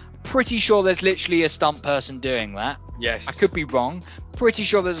physics. Pretty sure there's literally a stunt person doing that. Yes. I could be wrong. Pretty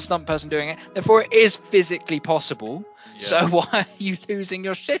sure there's a stunt person doing it. Therefore, it is physically possible. Yeah. So why are you losing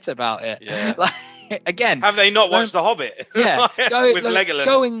your shit about it? Yeah. Again, have they not watched The Hobbit? Yeah. With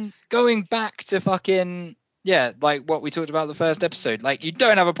Legolas. Going back to fucking... Yeah, what we talked about the first episode. You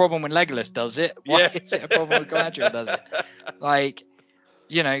don't have a problem when Legolas does it. Why is it a problem when Galadriel does it?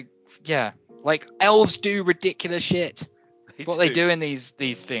 Elves do ridiculous shit. They do in these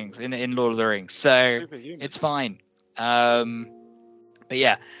things in Lord of the Rings. So it's fine. But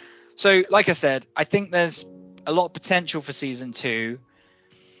yeah. So like I said, I think there's a lot of potential for season 2.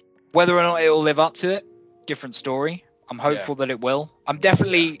 Whether or not it will live up to it, different story. I'm hopeful that it will. I'm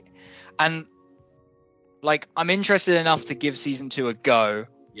definitely I'm interested enough to give season 2 a go,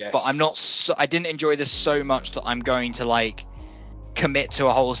 Yes. But I didn't enjoy this so much that I'm going to like commit to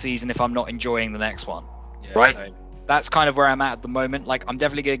a whole season if I'm not enjoying the next one. Yeah, right? Same. That's kind of where I'm at the moment. Like, I'm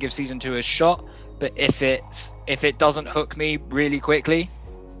definitely going to give season 2 a shot, but if it doesn't hook me really quickly,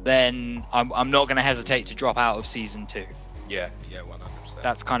 then I'm not going to hesitate to drop out of season 2. Yeah, 100%.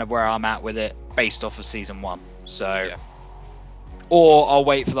 That's kind of where I'm at with it, based off of season 1. So, yeah. Or I'll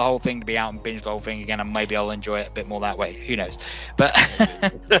wait for the whole thing to be out and binge the whole thing again, and maybe I'll enjoy it a bit more that way. Who knows? But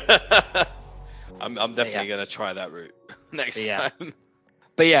I'm definitely going to try that route next time.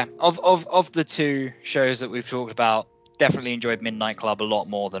 But yeah, of the 2 shows that we've talked about, definitely enjoyed Midnight Club a lot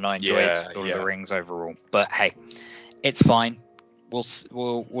more than I enjoyed Lord of the Rings overall. But hey, it's fine. We'll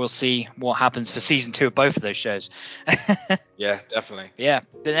see what happens for season 2 of both of those shows. Yeah, definitely. Yeah,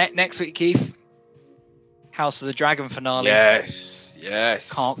 the next week, Keith, House of the Dragon finale. Yes.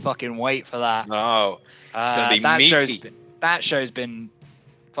 Can't fucking wait for that. No, it's gonna be meaty. That show's been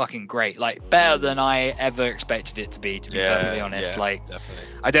fucking great. Like, better than I ever expected it to be perfectly honest. Like, definitely.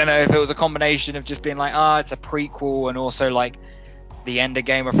 I don't know if it was a combination of just being like, it's a prequel, and also like the end of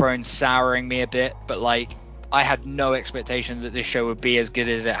Game of Thrones souring me a bit, but like, I had no expectation that this show would be as good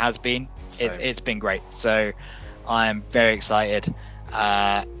as it has been. It's been great. So I'm very excited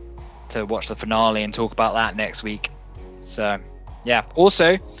to watch the finale and talk about that next week. So yeah.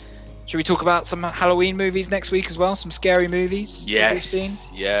 Also, should we talk about some Halloween movies next week as well? Some scary movies that we've seen?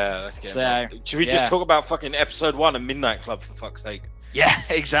 Yeah, let's get it. Should we just talk about fucking episode 1 of Midnight Club, for fuck's sake? Yeah,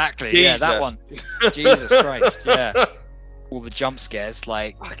 exactly. Jesus. Yeah, that one. Jesus Christ. Yeah. All the jump scares.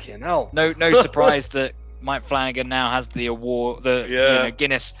 Like, fucking hell. No surprise that Mike Flanagan now has the award,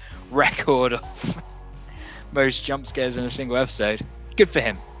 Guinness record of most jump scares in a single episode. Good for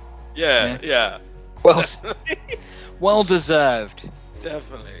him. Yeah. Well deserved.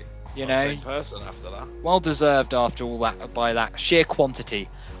 Definitely. You know, same person after that. Well deserved after all that, by that sheer quantity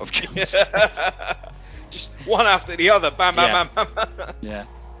of jump scares. Just one after the other. Bam, bam, bam, bam. Yeah.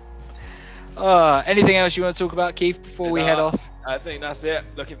 Anything else you want to talk about, Keith, before we head off? I think that's it.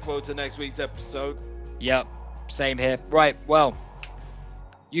 Looking forward to next week's episode. Yep. Same here. Right. Well,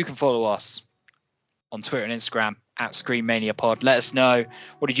 you can follow us on Twitter and Instagram at ScreenManiaPod. Let us know,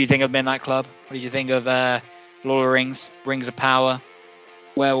 what did you think of Midnight Club? What did you think of Lord of the Rings, Rings of Power,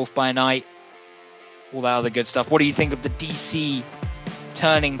 Werewolf by Night, all that other good stuff? What do you think of the DC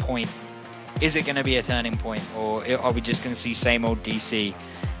turning point? Is it going to be a turning point, or are we just going to see same old DC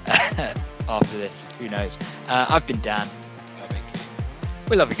after this? Who knows? I've been Dan. I've been Keith.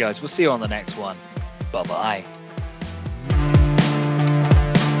 We love you guys. We'll see you on the next one. Bye-bye.